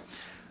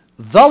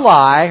 The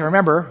lie,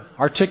 remember,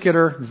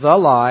 articular, the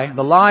lie.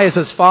 The lie is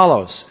as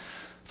follows.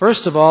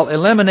 First of all,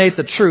 eliminate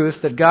the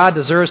truth that God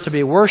deserves to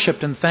be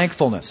worshipped in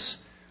thankfulness.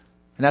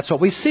 And that's what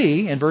we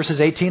see in verses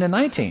 18 and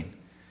 19.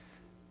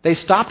 They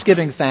stopped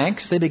giving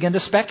thanks. They began to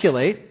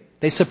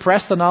speculate. They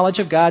suppressed the knowledge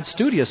of God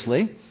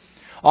studiously.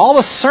 All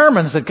the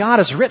sermons that God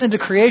has written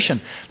into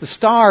creation, the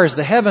stars,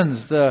 the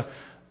heavens, the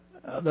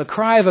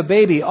cry of a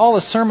baby, all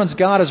the sermons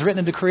God has written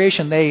into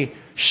creation, they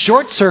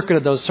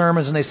short-circuited those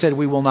sermons and they said,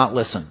 we will not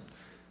listen.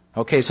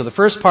 Okay, so the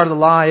first part of the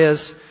lie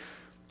is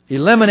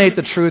eliminate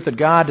the truth that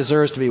God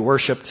deserves to be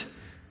worshipped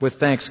with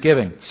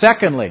thanksgiving.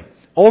 Secondly,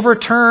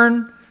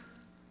 overturn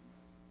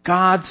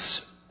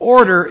God's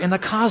order in the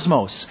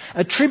cosmos.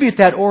 Attribute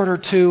that order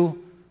to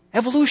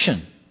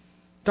evolution,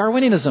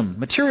 Darwinianism,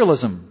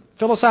 materialism,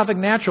 philosophic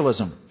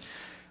naturalism,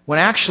 when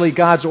actually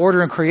God's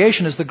order in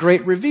creation is the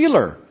great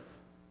revealer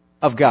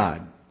of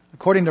God.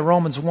 According to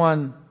Romans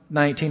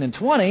 1:19 and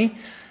 20,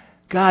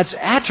 God's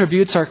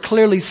attributes are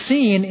clearly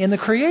seen in the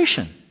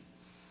creation.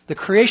 The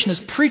creation is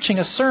preaching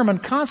a sermon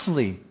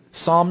constantly.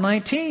 Psalm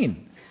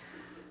 19.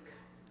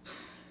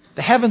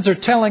 The heavens are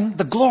telling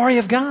the glory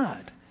of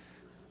God.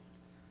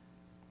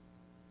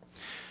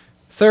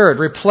 Third,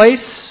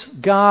 replace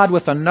God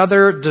with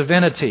another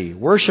divinity.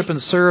 Worship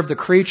and serve the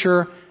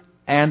creature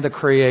and the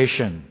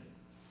creation.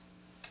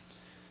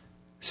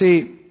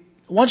 See,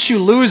 once you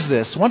lose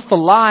this, once the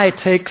lie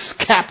takes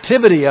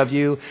captivity of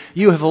you,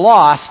 you have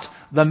lost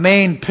the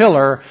main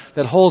pillar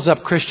that holds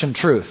up Christian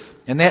truth.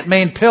 And that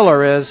main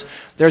pillar is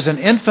there's an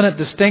infinite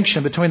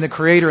distinction between the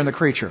Creator and the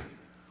creature.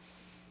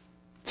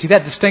 See,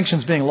 that distinction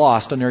is being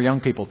lost on our young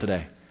people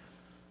today.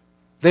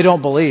 They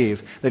don't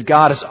believe that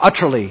God is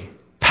utterly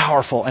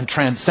powerful and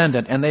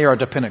transcendent and they are a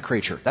dependent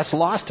creature. That's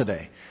lost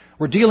today.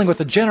 We're dealing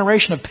with a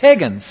generation of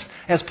pagans,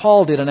 as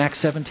Paul did in Acts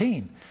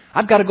 17.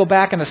 I've got to go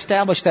back and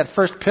establish that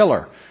first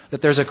pillar,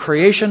 that there's a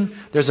creation,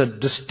 there's a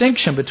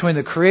distinction between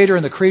the Creator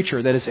and the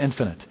creature that is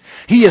infinite.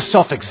 He is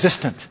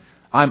self-existent.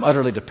 I'm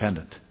utterly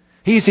dependent.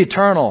 He's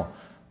eternal.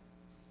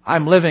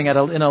 I'm living in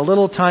a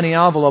little tiny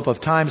envelope of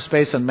time,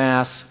 space, and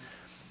mass.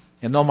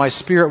 And though my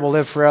spirit will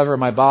live forever,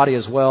 my body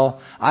as well,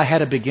 I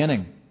had a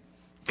beginning.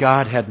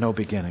 God had no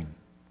beginning.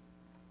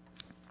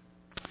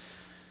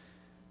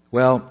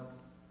 Well,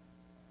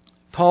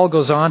 Paul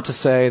goes on to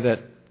say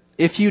that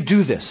if you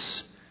do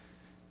this,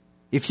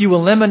 if you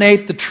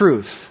eliminate the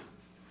truth,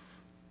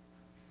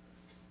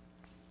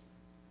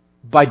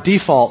 by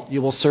default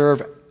you will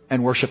serve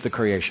and worship the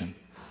creation.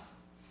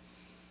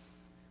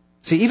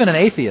 See, even an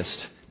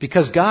atheist,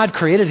 because God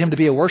created him to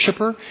be a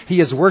worshiper,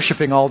 he is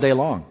worshiping all day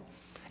long.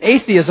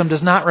 Atheism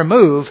does not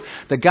remove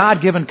the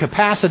God-given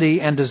capacity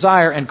and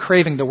desire and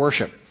craving to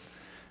worship.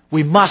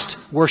 We must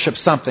worship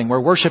something. We're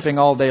worshiping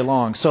all day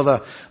long.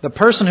 So the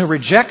person who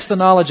rejects the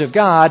knowledge of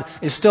God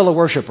is still a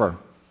worshiper.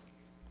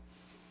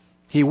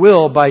 He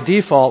will, by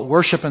default,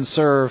 worship and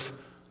serve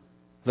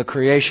the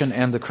creation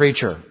and the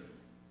creature.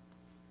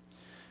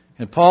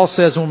 And Paul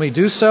says when we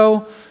do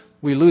so,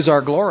 we lose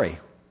our glory.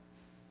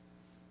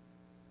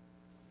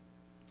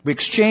 We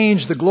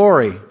exchange the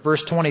glory,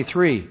 verse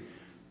 23.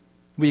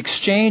 We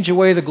exchange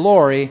away the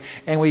glory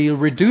and we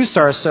reduce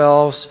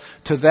ourselves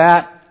to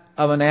that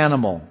of an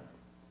animal.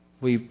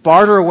 We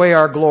barter away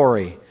our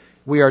glory.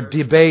 We are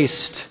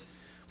debased.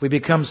 We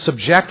become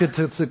subjected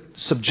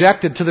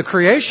to the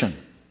creation.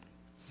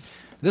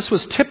 This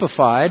was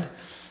typified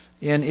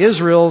in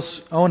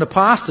Israel's own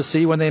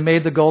apostasy when they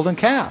made the golden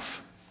calf.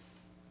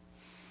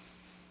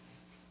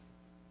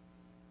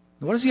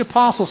 What does the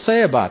apostle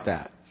say about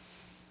that?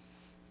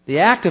 The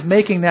act of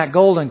making that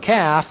golden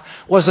calf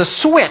was a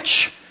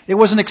switch. It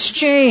was an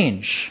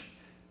exchange.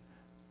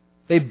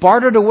 They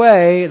bartered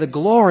away the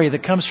glory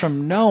that comes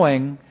from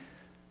knowing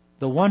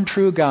the one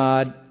true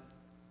God,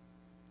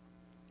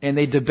 and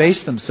they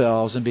debased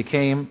themselves and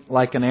became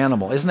like an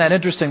animal. Isn't that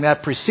interesting?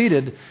 That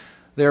preceded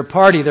their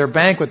party, their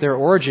banquet, their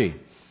orgy.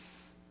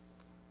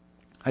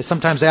 I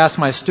sometimes ask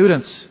my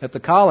students at the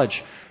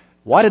college,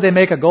 why did they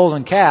make a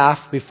golden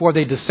calf before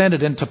they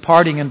descended into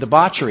partying and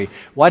debauchery?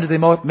 Why did they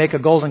make a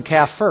golden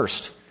calf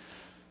first?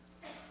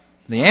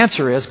 The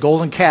answer is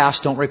golden calves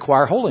don't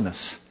require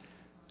holiness.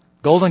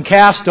 Golden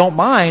calves don't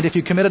mind if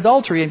you commit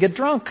adultery and get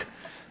drunk.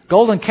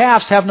 Golden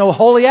calves have no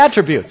holy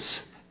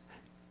attributes.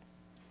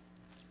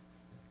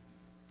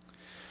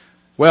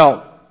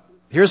 Well,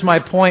 here's my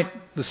point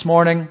this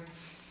morning,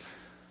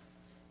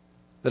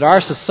 that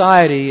our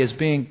society is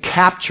being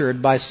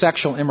captured by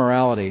sexual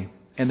immorality.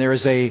 And there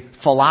is a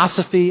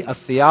philosophy, a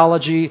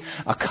theology,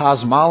 a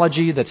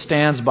cosmology that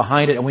stands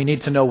behind it, and we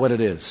need to know what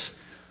it is.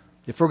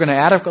 If we're going to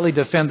adequately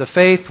defend the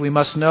faith, we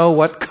must know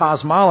what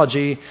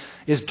cosmology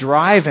is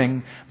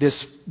driving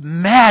this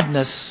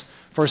madness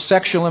for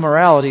sexual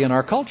immorality in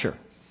our culture.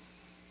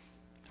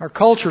 Our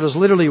culture is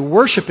literally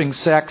worshiping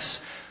sex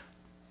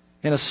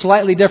in a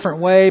slightly different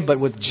way, but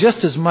with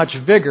just as much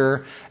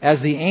vigor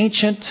as the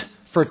ancient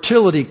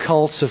fertility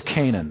cults of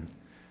Canaan.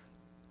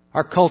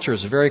 Our culture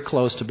is very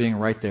close to being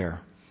right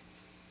there.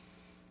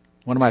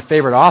 One of my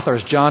favorite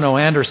authors, John O.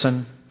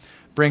 Anderson,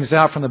 brings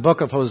out from the book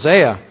of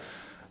Hosea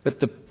that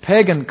the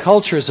pagan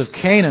cultures of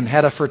Canaan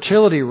had a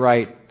fertility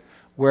rite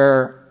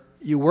where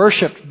you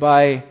worshipped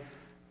by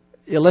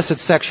illicit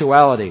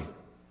sexuality,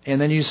 and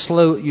then you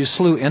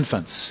slew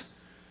infants.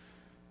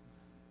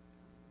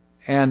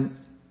 And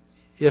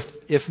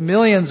if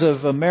millions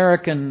of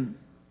American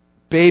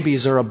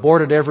babies are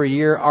aborted every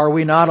year, are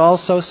we not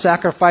also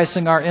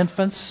sacrificing our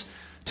infants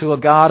to a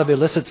god of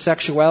illicit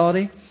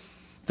sexuality?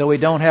 Though we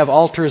don't have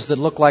altars that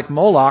look like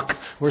Moloch,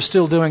 we're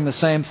still doing the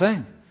same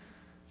thing.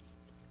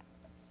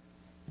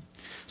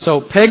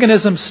 So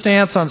paganism's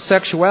stance on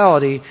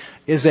sexuality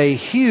is a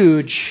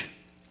huge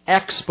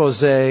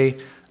expose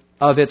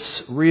of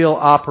its real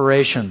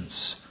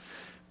operations.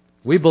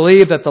 We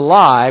believe that the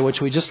lie, which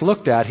we just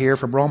looked at here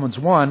from Romans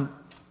 1,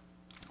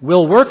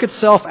 will work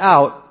itself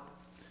out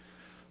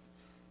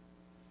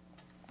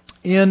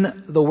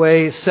in the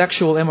way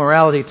sexual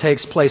immorality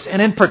takes place,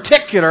 and in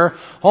particular,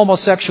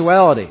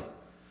 homosexuality.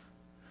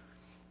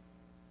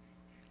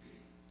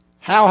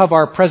 How have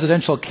our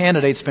presidential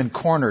candidates been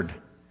cornered?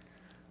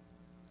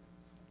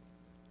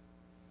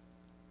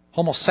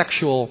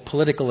 Homosexual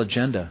political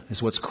agenda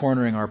is what's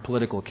cornering our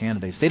political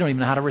candidates. They don't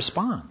even know how to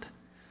respond.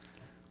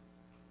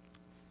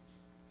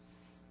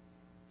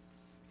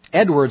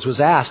 Edwards was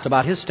asked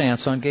about his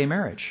stance on gay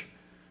marriage.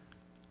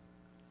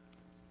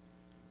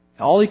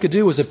 All he could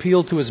do was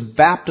appeal to his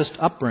Baptist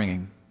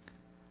upbringing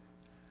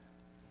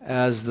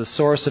as the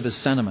source of his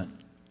sentiment.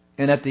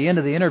 And at the end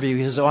of the interview,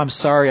 he says, "Oh, I'm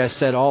sorry I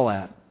said all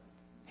that."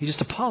 He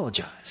just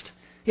apologized.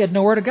 He had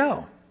nowhere to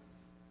go.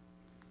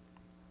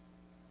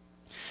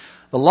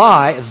 The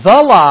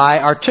lie,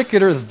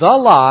 articular the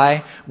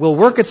lie, will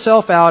work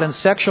itself out in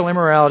sexual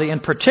immorality, in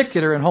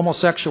particular in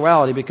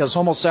homosexuality, because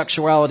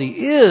homosexuality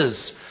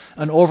is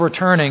an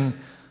overturning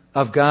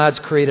of God's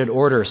created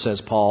order,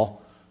 says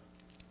Paul.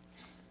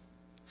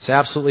 It's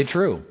absolutely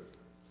true.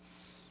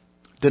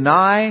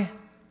 Deny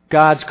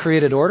God's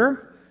created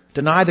order,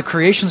 deny the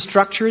creation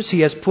structures He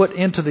has put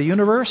into the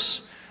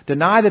universe,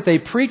 deny that they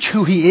preach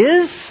who He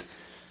is,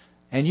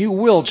 and you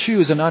will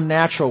choose an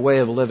unnatural way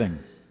of living.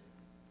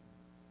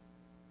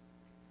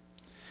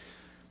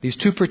 These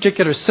two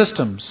particular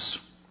systems,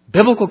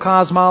 biblical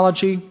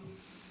cosmology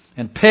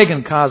and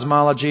pagan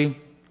cosmology,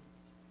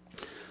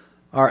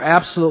 are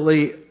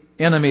absolutely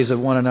enemies of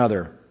one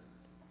another.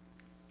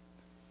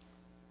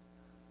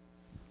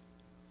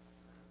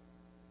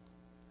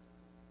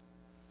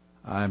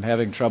 I'm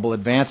having trouble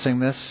advancing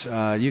this.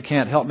 You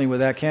can't help me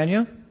with that, can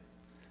you?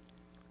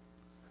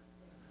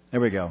 There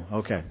we go.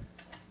 Okay.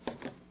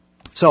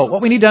 So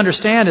what we need to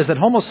understand is that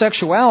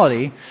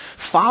homosexuality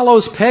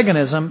follows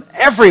paganism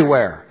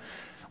everywhere.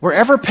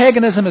 Wherever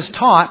paganism is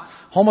taught,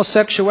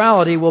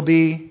 homosexuality will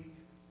be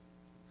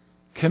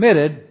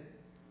committed,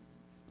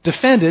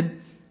 defended,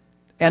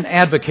 and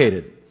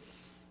advocated.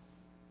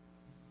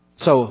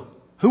 So,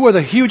 who are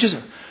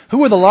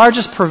the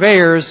largest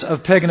purveyors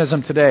of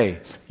paganism today?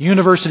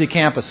 University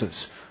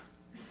campuses.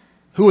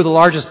 Who are the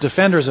largest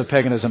defenders of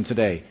paganism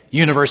today?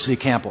 Who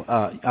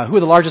are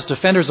the largest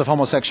defenders of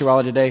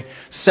homosexuality today?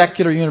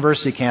 Secular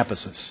university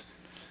campuses.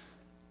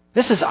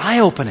 This is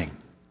eye-opening.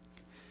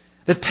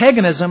 That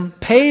paganism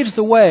paves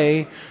the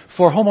way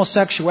for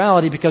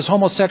homosexuality because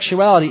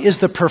homosexuality is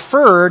the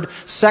preferred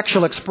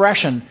sexual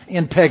expression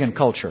in pagan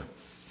culture.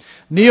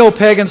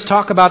 Neo-pagans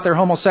talk about their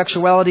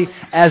homosexuality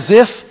as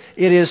if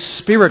it is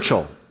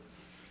spiritual.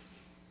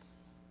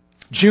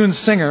 June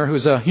Singer,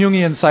 who's a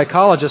Jungian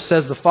psychologist,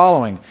 says the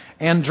following: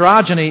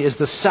 androgyny is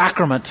the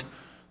sacrament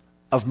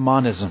of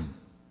monism.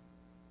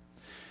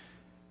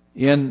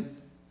 In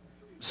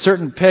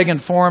certain pagan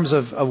forms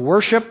of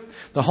worship,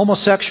 the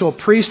homosexual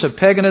priest of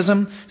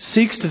paganism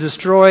seeks to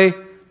destroy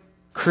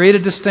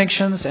created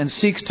distinctions and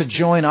seeks to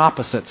join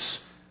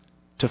opposites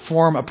to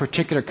form a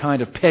particular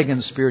kind of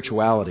pagan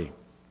spirituality.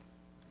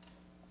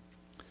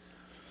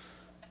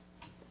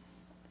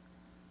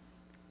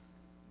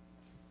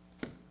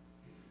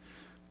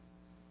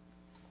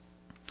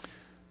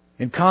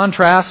 In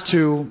contrast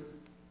to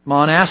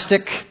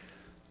monastic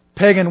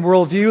pagan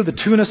worldview, the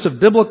trueness of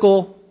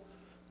biblical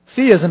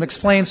theism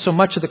explains so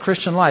much of the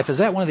Christian life. Is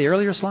that one of the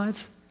earlier slides?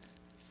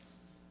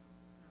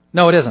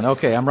 No, it isn't.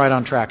 Okay, I'm right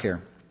on track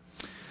here.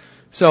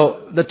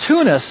 So, the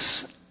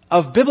trueness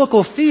of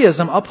biblical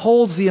theism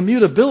upholds the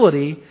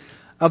immutability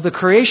of the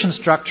creation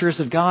structures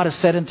that God has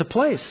set into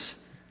place.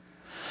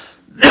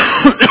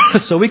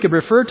 So we could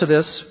refer to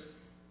this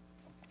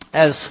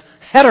as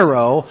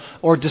hetero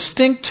or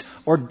distinct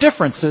or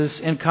differences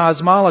in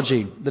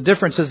cosmology, the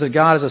differences that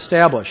God has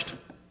established.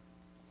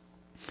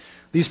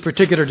 These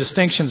particular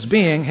distinctions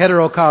being,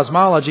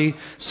 heterocosmology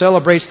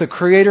celebrates the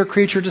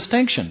creator-creature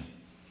distinction.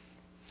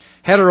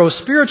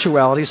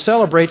 Heterospirituality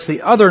celebrates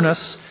the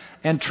otherness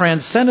and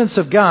transcendence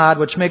of God,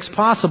 which makes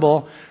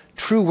possible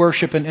true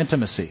worship and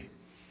intimacy.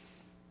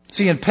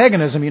 See, in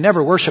paganism, you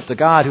never worship the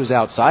God who's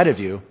outside of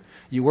you.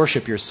 You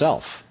worship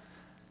yourself.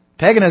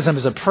 Paganism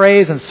is a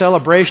praise and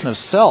celebration of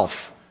self.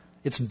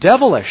 It's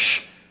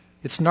devilish.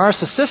 It's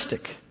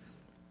narcissistic.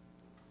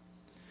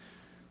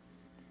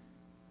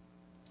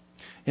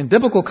 In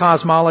biblical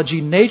cosmology,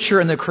 nature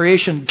and the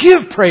creation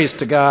give praise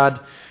to God.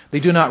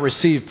 They do not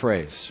receive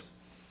praise.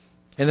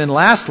 And then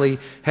lastly,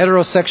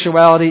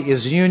 heterosexuality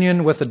is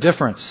union with a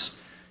difference.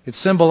 It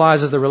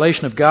symbolizes the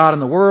relation of God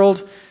and the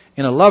world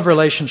in a love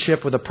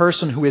relationship with a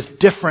person who is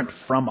different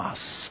from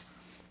us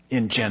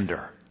in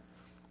gender.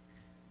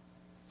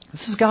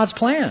 This is God's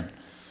plan.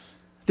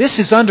 This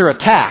is under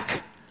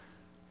attack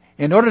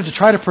in order to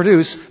try to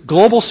produce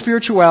global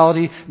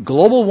spirituality,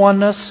 global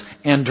oneness,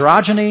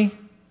 androgyny,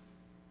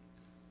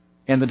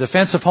 and the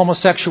defense of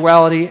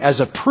homosexuality as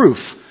a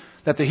proof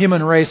that the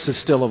human race is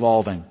still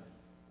evolving.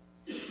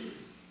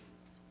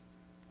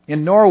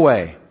 In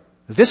Norway,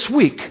 this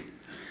week,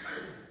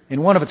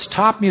 in one of its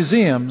top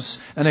museums,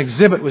 an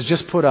exhibit was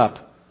just put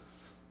up.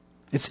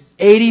 It's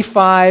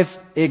 85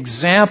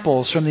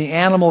 examples from the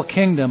animal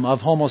kingdom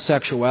of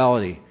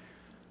homosexuality,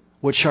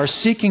 which are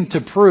seeking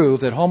to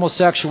prove that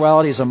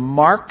homosexuality is a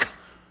mark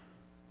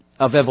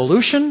of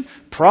evolution,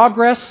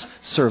 progress,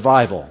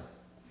 survival.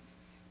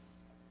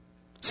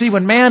 See,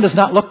 when man does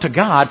not look to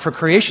God for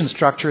creation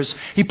structures,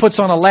 he puts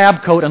on a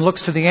lab coat and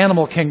looks to the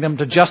animal kingdom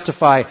to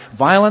justify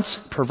violence,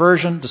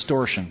 perversion,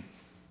 distortion.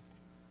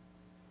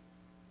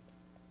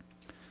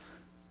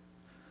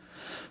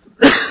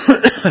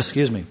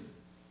 Excuse me.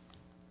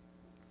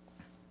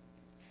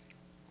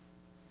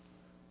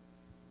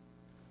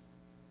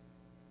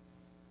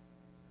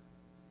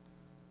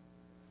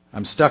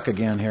 I'm stuck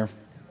again here.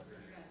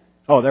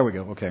 Oh, there we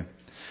go. Okay.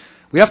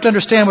 We have to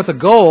understand what the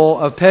goal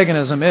of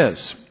paganism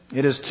is.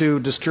 It is to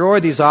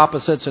destroy these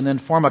opposites and then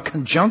form a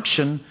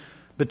conjunction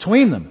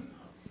between them.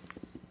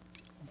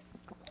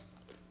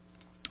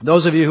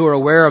 Those of you who are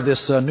aware of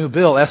this new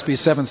bill, SB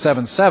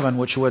 777,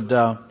 which would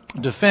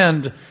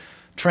defend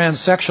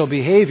transsexual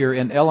behavior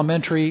in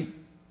elementary,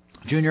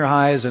 junior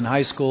highs, and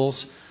high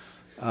schools,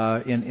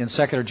 in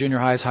secular junior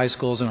highs, high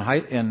schools,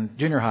 and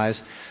junior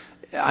highs,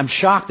 I'm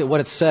shocked at what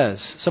it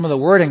says. Some of the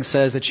wording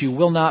says that you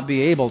will not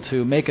be able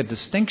to make a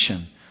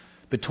distinction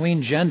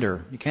between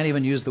gender. You can't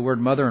even use the word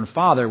mother and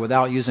father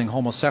without using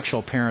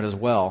homosexual parent as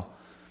well.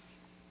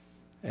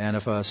 And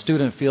if a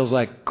student feels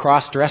like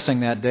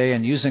cross-dressing that day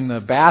and using the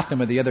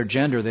bathroom of the other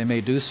gender, they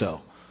may do so.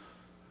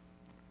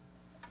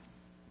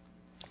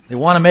 They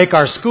want to make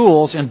our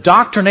schools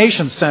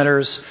indoctrination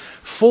centers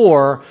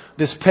for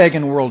this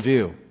pagan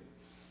worldview.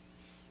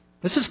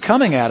 This is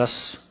coming at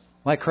us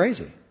like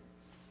crazy.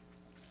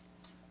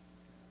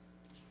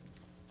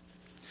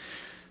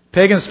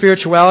 Pagan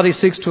spirituality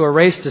seeks to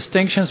erase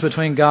distinctions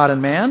between God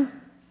and man.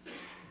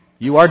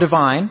 You are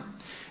divine.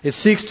 It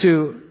seeks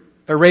to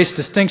erase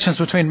distinctions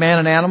between man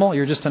and animal.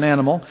 You're just an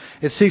animal.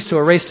 It seeks to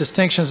erase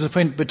distinctions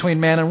between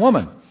man and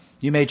woman.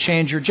 You may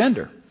change your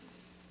gender.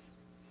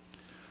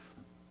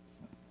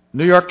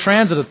 New York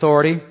Transit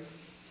Authority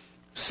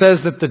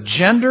says that the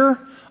gender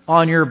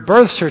on your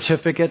birth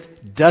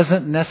certificate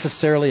doesn't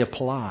necessarily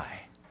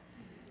apply.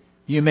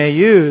 You may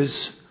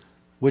use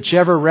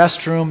whichever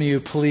restroom you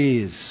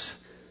please.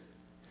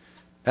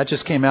 That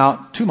just came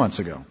out 2 months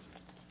ago.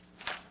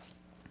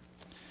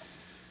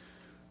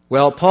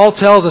 Well, Paul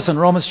tells us in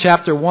Romans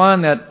chapter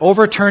 1 that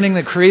overturning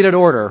the created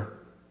order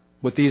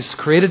with these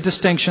created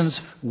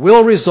distinctions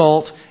will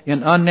result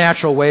in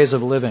unnatural ways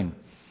of living.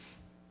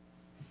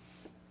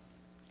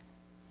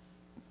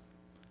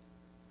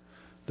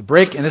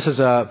 And this is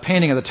a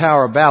painting of the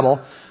Tower of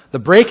Babel. The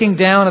breaking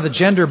down of the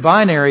gender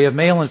binary of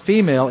male and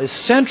female is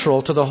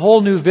central to the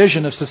whole new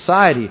vision of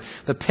society,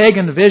 the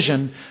pagan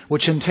vision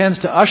which intends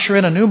to usher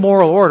in a new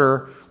moral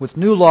order with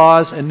new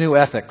laws and new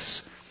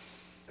ethics.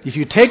 If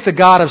you take the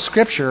God of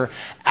Scripture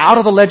out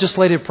of the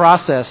legislative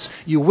process,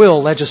 you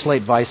will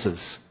legislate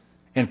vices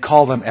and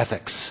call them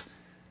ethics.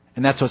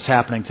 And that's what's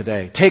happening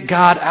today. Take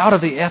God out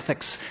of the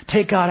ethics,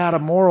 take God out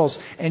of morals,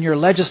 and your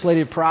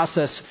legislative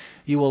process,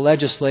 you will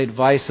legislate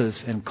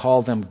vices and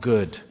call them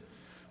good.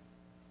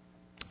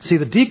 See,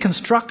 the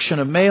deconstruction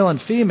of male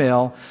and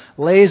female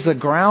lays the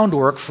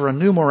groundwork for a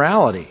new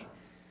morality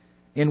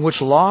in which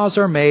laws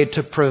are made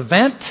to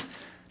prevent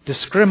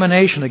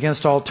discrimination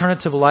against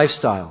alternative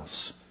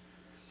lifestyles.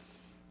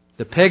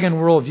 The pagan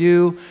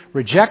worldview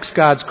rejects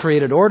God's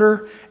created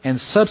order and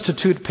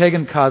substitutes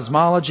pagan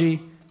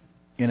cosmology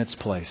in its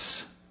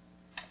place.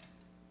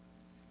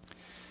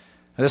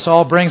 Now, this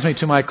all brings me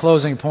to my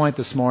closing point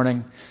this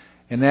morning,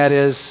 and that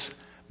is,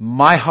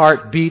 my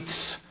heart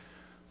beats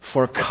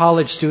for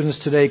college students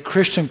today,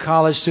 Christian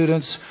college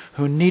students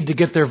who need to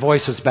get their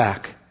voices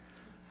back.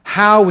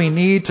 How we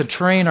need to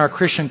train our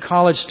Christian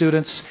college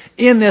students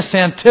in this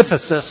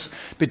antithesis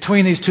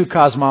between these two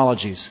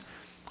cosmologies.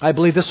 I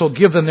believe this will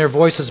give them their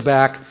voices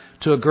back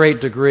to a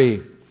great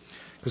degree.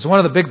 Because one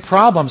of the big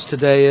problems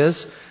today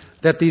is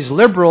that these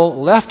liberal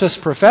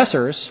leftist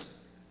professors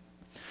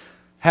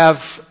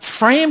have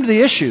framed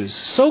the issues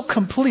so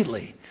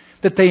completely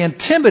that they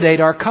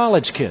intimidate our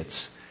college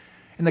kids.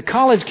 And the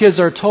college kids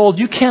are told,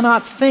 you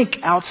cannot think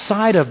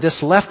outside of this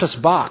leftist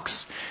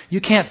box.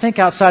 You can't think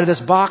outside of this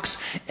box.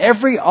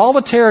 All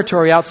the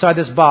territory outside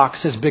this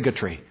box is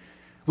bigotry.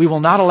 We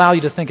will not allow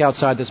you to think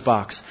outside this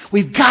box.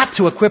 We've got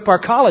to equip our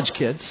college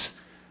kids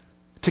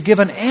to give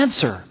an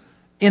answer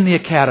in the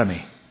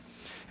academy.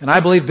 And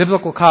I believe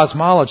biblical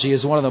cosmology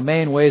is one of the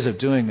main ways of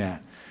doing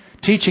that.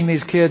 Teaching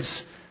these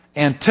kids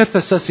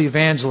antithesis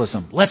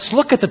evangelism. Let's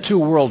look at the two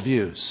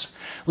worldviews.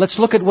 Let's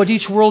look at what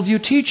each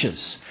worldview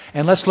teaches.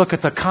 And let's look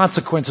at the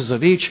consequences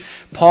of each.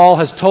 Paul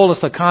has told us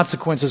the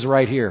consequences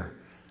right here.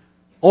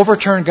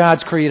 Overturn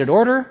God's created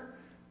order,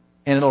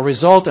 and it'll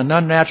result in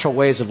unnatural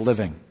ways of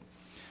living.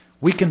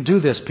 We can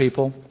do this,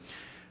 people.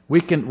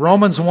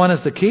 Romans 1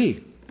 is the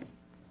key.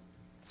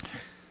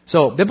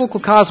 So, biblical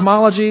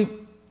cosmology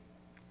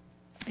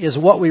is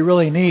what we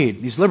really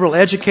need. These liberal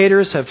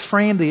educators have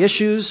framed the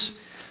issues.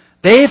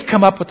 They've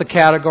come up with the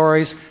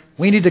categories.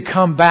 We need to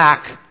come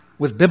back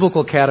with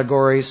biblical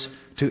categories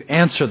to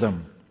answer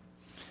them.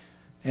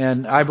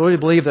 And I really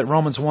believe that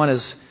Romans 1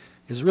 is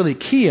really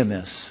key in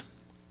this.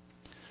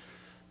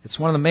 It's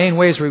one of the main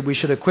ways we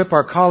should equip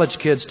our college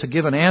kids to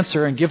give an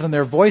answer and give them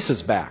their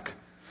voices back.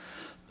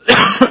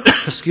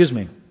 Excuse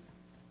me.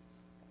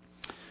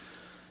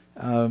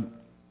 I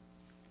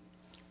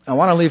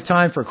want to leave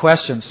time for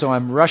questions, so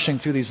I'm rushing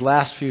through these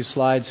last few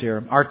slides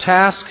here. Our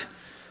task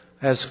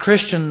as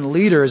Christian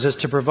leaders is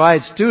to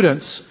provide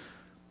students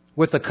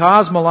with the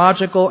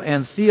cosmological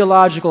and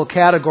theological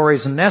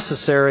categories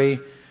necessary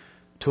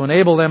to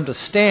enable them to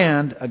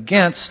stand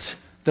against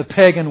the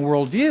pagan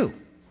worldview.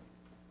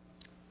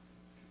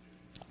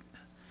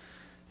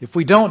 If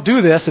we don't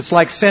do this, it's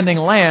like sending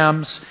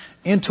lambs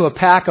into a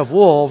pack of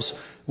wolves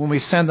when we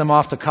send them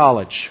off to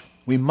college.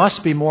 We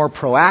must be more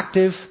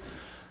proactive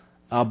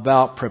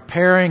about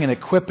preparing and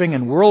equipping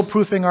and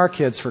world-proofing our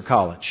kids for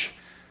college.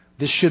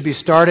 This should be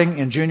starting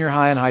in junior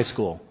high and high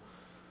school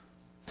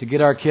to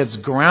get our kids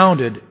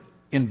grounded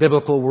in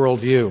biblical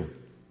worldview.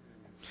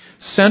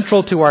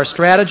 Central to our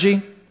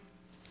strategy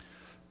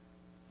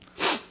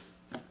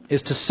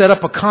is to set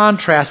up a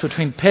contrast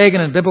between pagan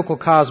and biblical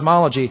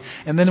cosmology,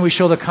 and then we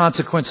show the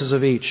consequences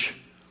of each.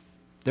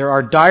 There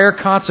are dire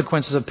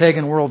consequences of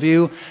pagan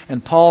worldview,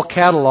 and Paul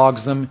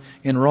catalogs them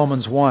in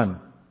Romans 1.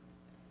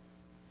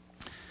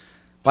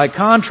 By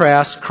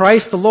contrast,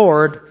 Christ the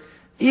Lord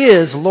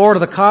is Lord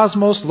of the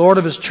cosmos, Lord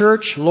of His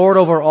church, Lord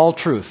over all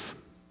truth.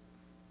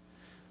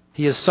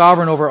 He is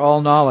sovereign over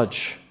all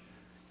knowledge.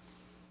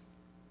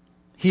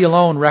 He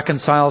alone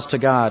reconciles to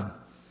God.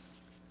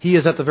 He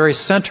is at the very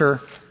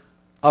center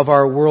of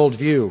our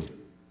worldview.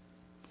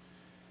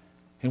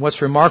 And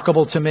what's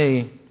remarkable to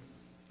me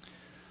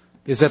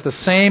is that the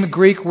same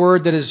Greek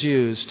word that is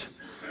used,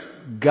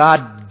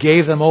 God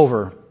gave them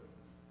over.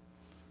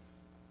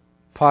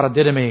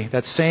 Paradidomi,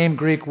 that same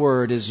Greek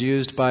word is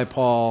used by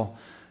Paul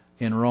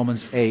in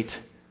Romans 8,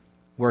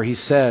 where he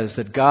says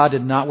that God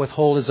did not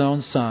withhold His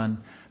own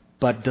Son,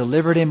 but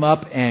delivered Him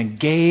up and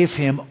gave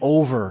Him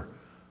over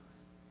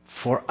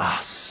for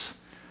us.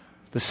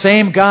 The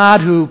same God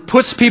who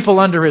puts people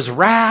under His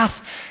wrath,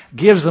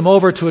 gives them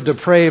over to a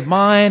depraved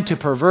mind, to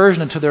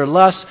perversion and to their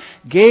lusts,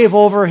 gave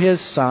over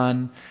His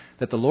Son,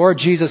 that the Lord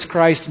Jesus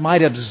Christ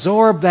might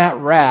absorb that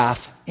wrath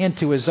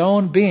into His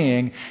own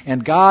being,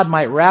 and God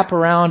might wrap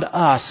around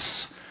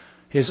us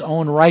His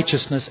own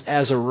righteousness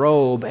as a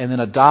robe and then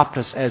adopt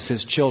us as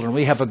His children.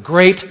 We have a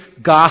great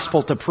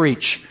gospel to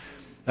preach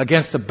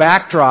against the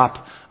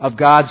backdrop of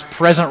God's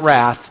present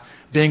wrath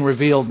being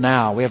revealed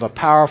now. We have a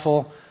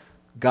powerful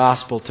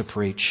gospel to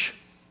preach,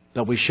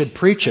 but we should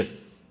preach it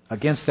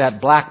against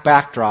that black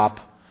backdrop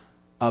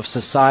of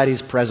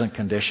society's present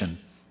condition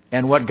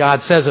and what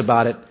God says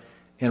about it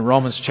in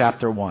Romans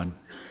chapter 1.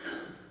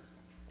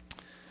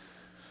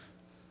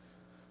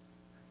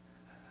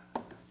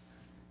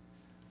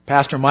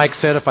 Pastor Mike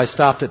said if I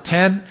stopped at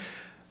 10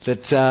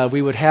 that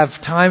we would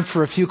have time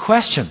for a few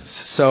questions.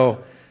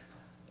 So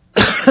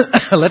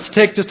let's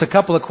take just a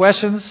couple of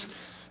questions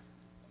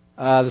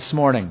this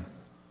morning.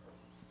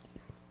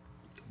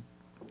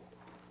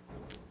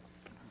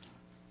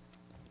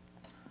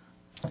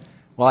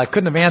 Well, I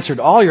couldn't have answered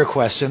all your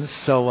questions,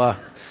 so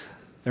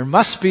there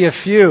must be a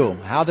few.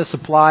 How this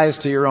applies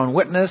to your own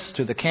witness,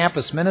 to the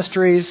campus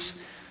ministries,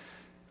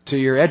 to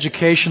your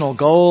educational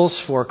goals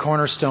for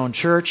Cornerstone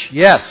Church.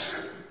 Yes?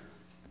 Can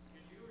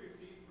you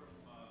repeat from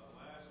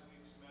last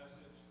week's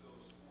message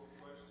those 4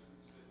 questions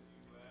that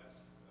you asked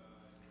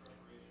in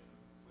preparation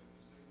of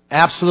witnessing?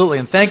 Absolutely,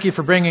 and thank you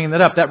for bringing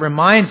that up. That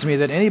reminds me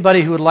that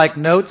anybody who would like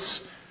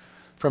notes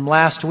from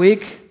last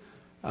week,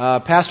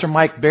 Pastor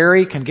Mike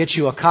Berry can get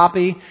you a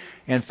copy.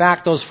 In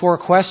fact, those 4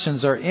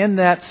 questions are in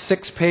that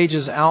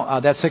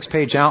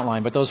 6-page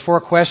outline. But those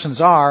 4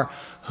 questions are,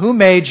 who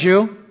made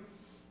you?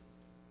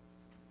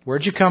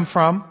 Where'd you come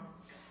from?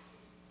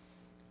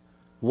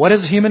 What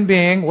is a human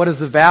being? What is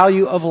the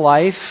value of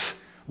life?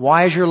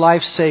 Why is your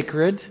life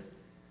sacred?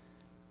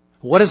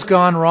 What has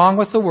gone wrong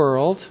with the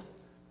world?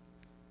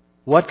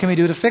 What can we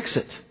do to fix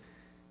it?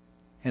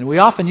 And we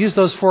often use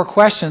those 4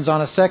 questions on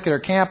a secular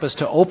campus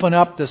to open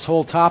up this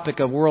whole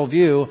topic of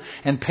worldview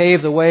and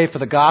pave the way for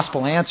the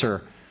gospel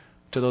answer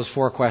to those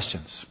 4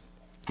 questions.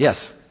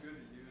 Yes?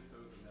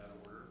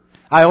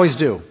 I always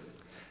do.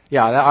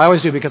 Yeah, I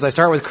always do because I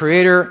start with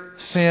creator,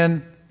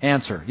 sin,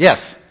 answer.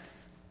 Yes?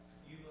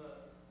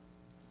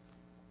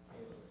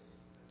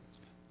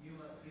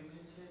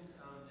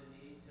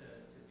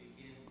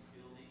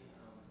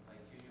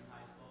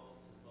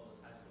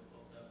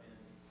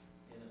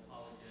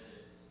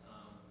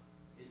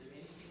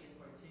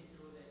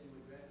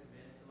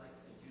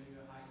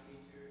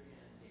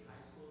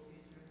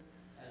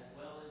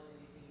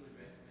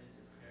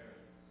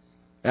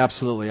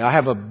 Absolutely. I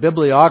have a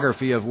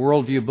bibliography of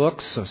worldview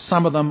books. So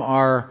some of them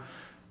are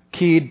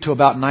keyed to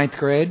about 9th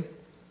grade.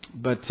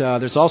 But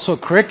there's also a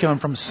curriculum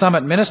from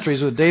Summit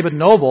Ministries with David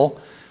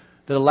Noble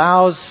that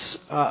allows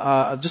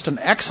just an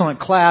excellent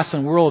class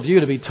in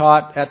worldview to be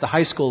taught at the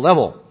high school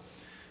level.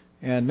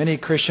 And many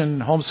Christian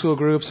homeschool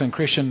groups and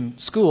Christian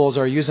schools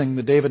are using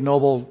the David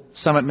Noble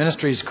Summit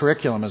Ministries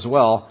curriculum as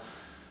well.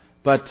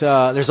 But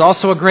there's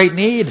also a great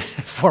need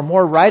for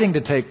more writing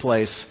to take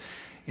place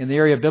in the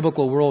area of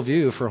biblical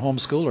worldview for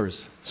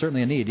homeschoolers.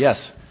 Certainly a need,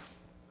 yes?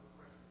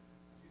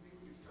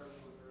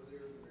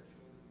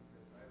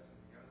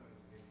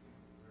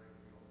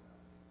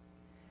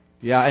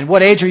 Yeah, and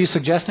what age are you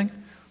suggesting?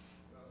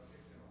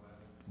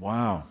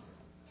 Wow.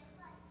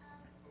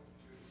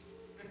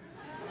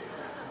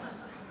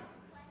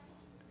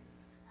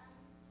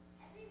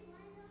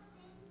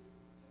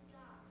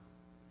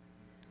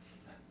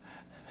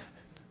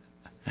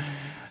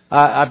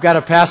 I've got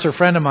a pastor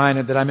friend of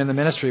mine that I'm in the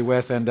ministry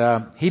with,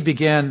 and he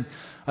began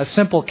a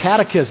simple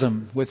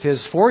catechism with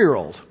his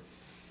 4-year-old.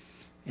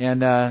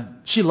 And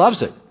she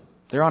loves it.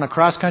 They're on a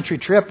cross-country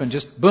trip, and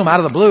just, boom, out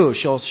of the blue,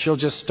 she'll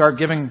just start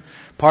giving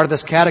part of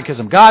this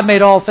catechism. God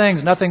made all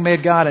things, nothing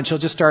made God, and she'll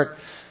just start,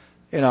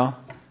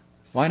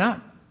 why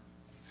not?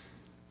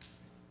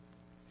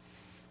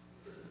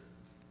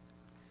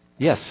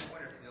 Yes?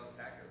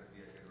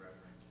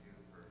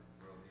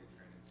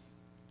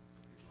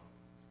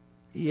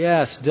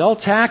 Yes, Del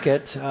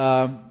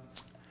Tackett,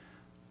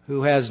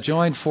 who has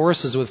joined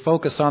forces with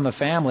Focus on the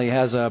Family,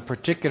 has a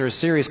particular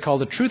series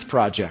called The Truth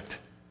Project.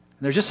 And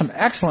there's just some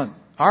excellent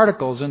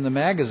articles in the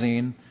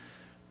magazine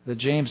that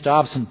James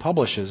Dobson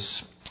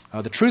publishes.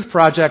 The Truth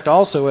Project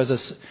also is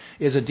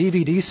a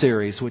DVD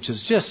series, which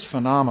is just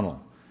phenomenal.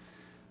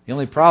 The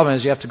only problem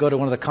is you have to go to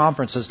one of the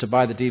conferences to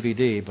buy the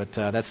DVD, but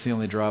that's the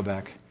only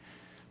drawback.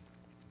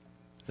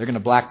 They're going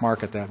to black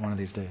market that one of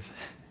these days.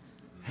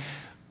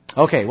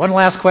 Okay, one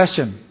last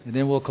question, and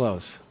then we'll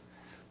close.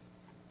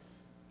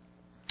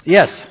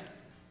 Yes? What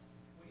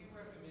do you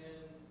recommend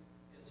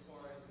as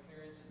far as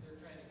parents if they're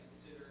trying to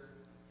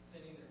consider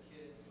sending their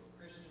kids to a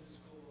Christian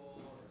school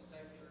or a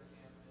secular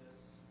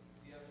campus?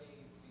 Do you have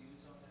any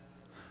views on that?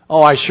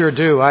 Oh, I sure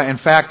do. In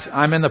fact,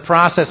 I'm in the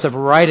process of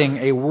writing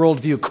a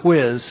worldview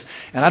quiz,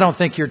 and I don't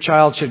think your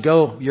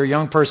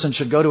young person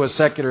should go to a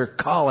secular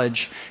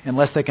college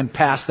unless they can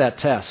pass that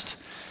test.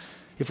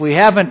 If we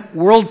haven't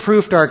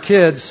world-proofed our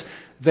kids,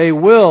 they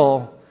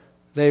will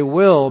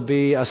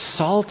be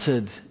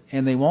assaulted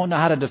and they won't know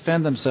how to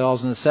defend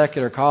themselves in the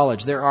secular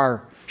college. There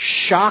are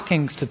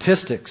shocking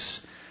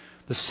statistics.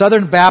 The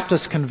Southern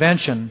Baptist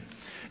Convention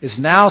is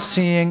now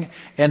seeing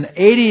an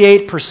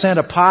 88%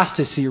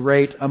 apostasy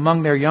rate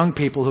among their young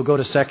people who go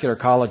to secular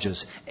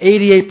colleges.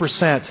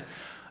 88%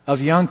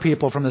 of young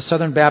people from the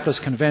Southern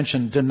Baptist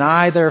Convention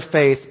deny their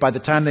faith by the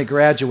time they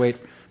graduate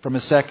from a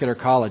secular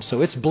college.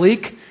 So it's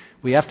bleak.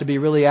 We have to be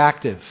really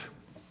active.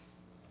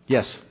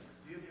 Yes?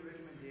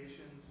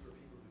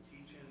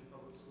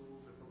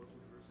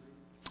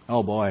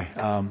 Oh boy.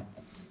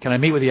 Can I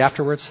meet with you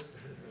afterwards?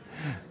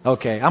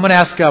 Okay. I'm going to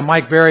ask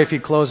Mike Berry if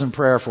he'd close in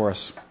prayer for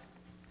us.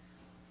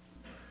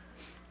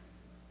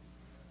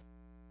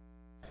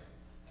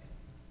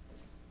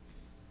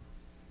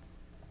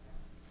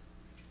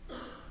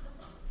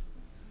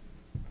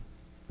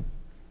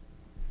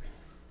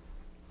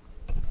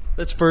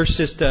 Let's first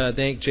just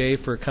thank Jay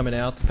for coming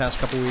out the past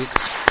couple weeks.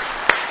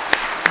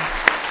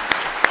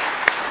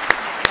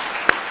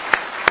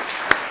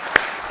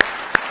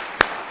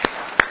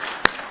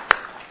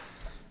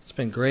 It's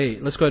been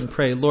great. Let's go ahead and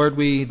pray. Lord,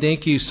 we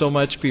thank you so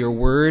much for your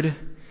word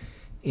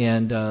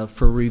and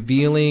for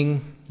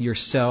revealing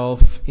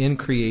yourself in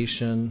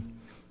creation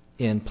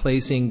and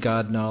placing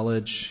God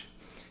knowledge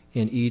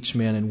in each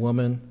man and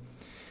woman.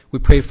 We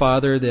pray,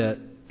 Father, that,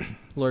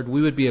 Lord,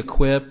 we would be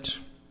equipped,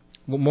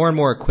 more and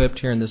more equipped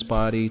here in this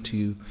body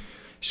to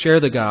share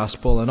the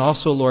gospel. And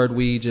also, Lord,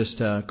 we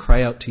just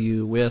cry out to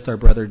you with our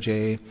brother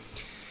Jay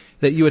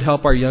that you would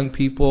help our young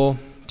people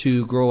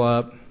to grow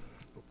up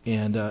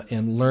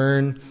and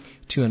learn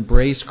to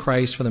embrace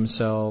Christ for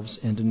themselves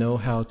and to know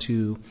how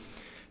to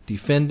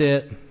defend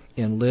it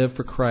and live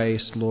for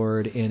Christ,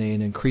 Lord, in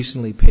an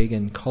increasingly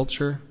pagan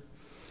culture.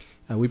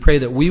 We pray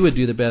that we would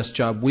do the best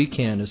job we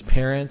can as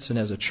parents and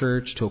as a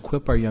church to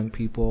equip our young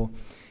people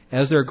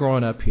as they're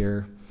growing up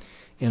here.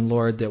 And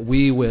Lord, that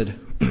we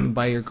would,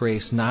 by your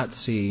grace, not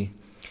see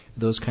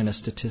those kind of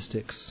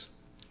statistics.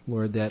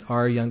 Lord, that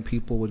our young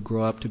people would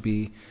grow up to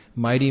be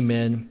mighty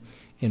men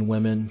and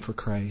women for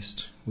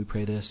Christ. We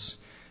pray this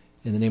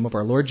in the name of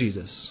our Lord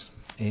Jesus.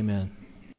 Amen.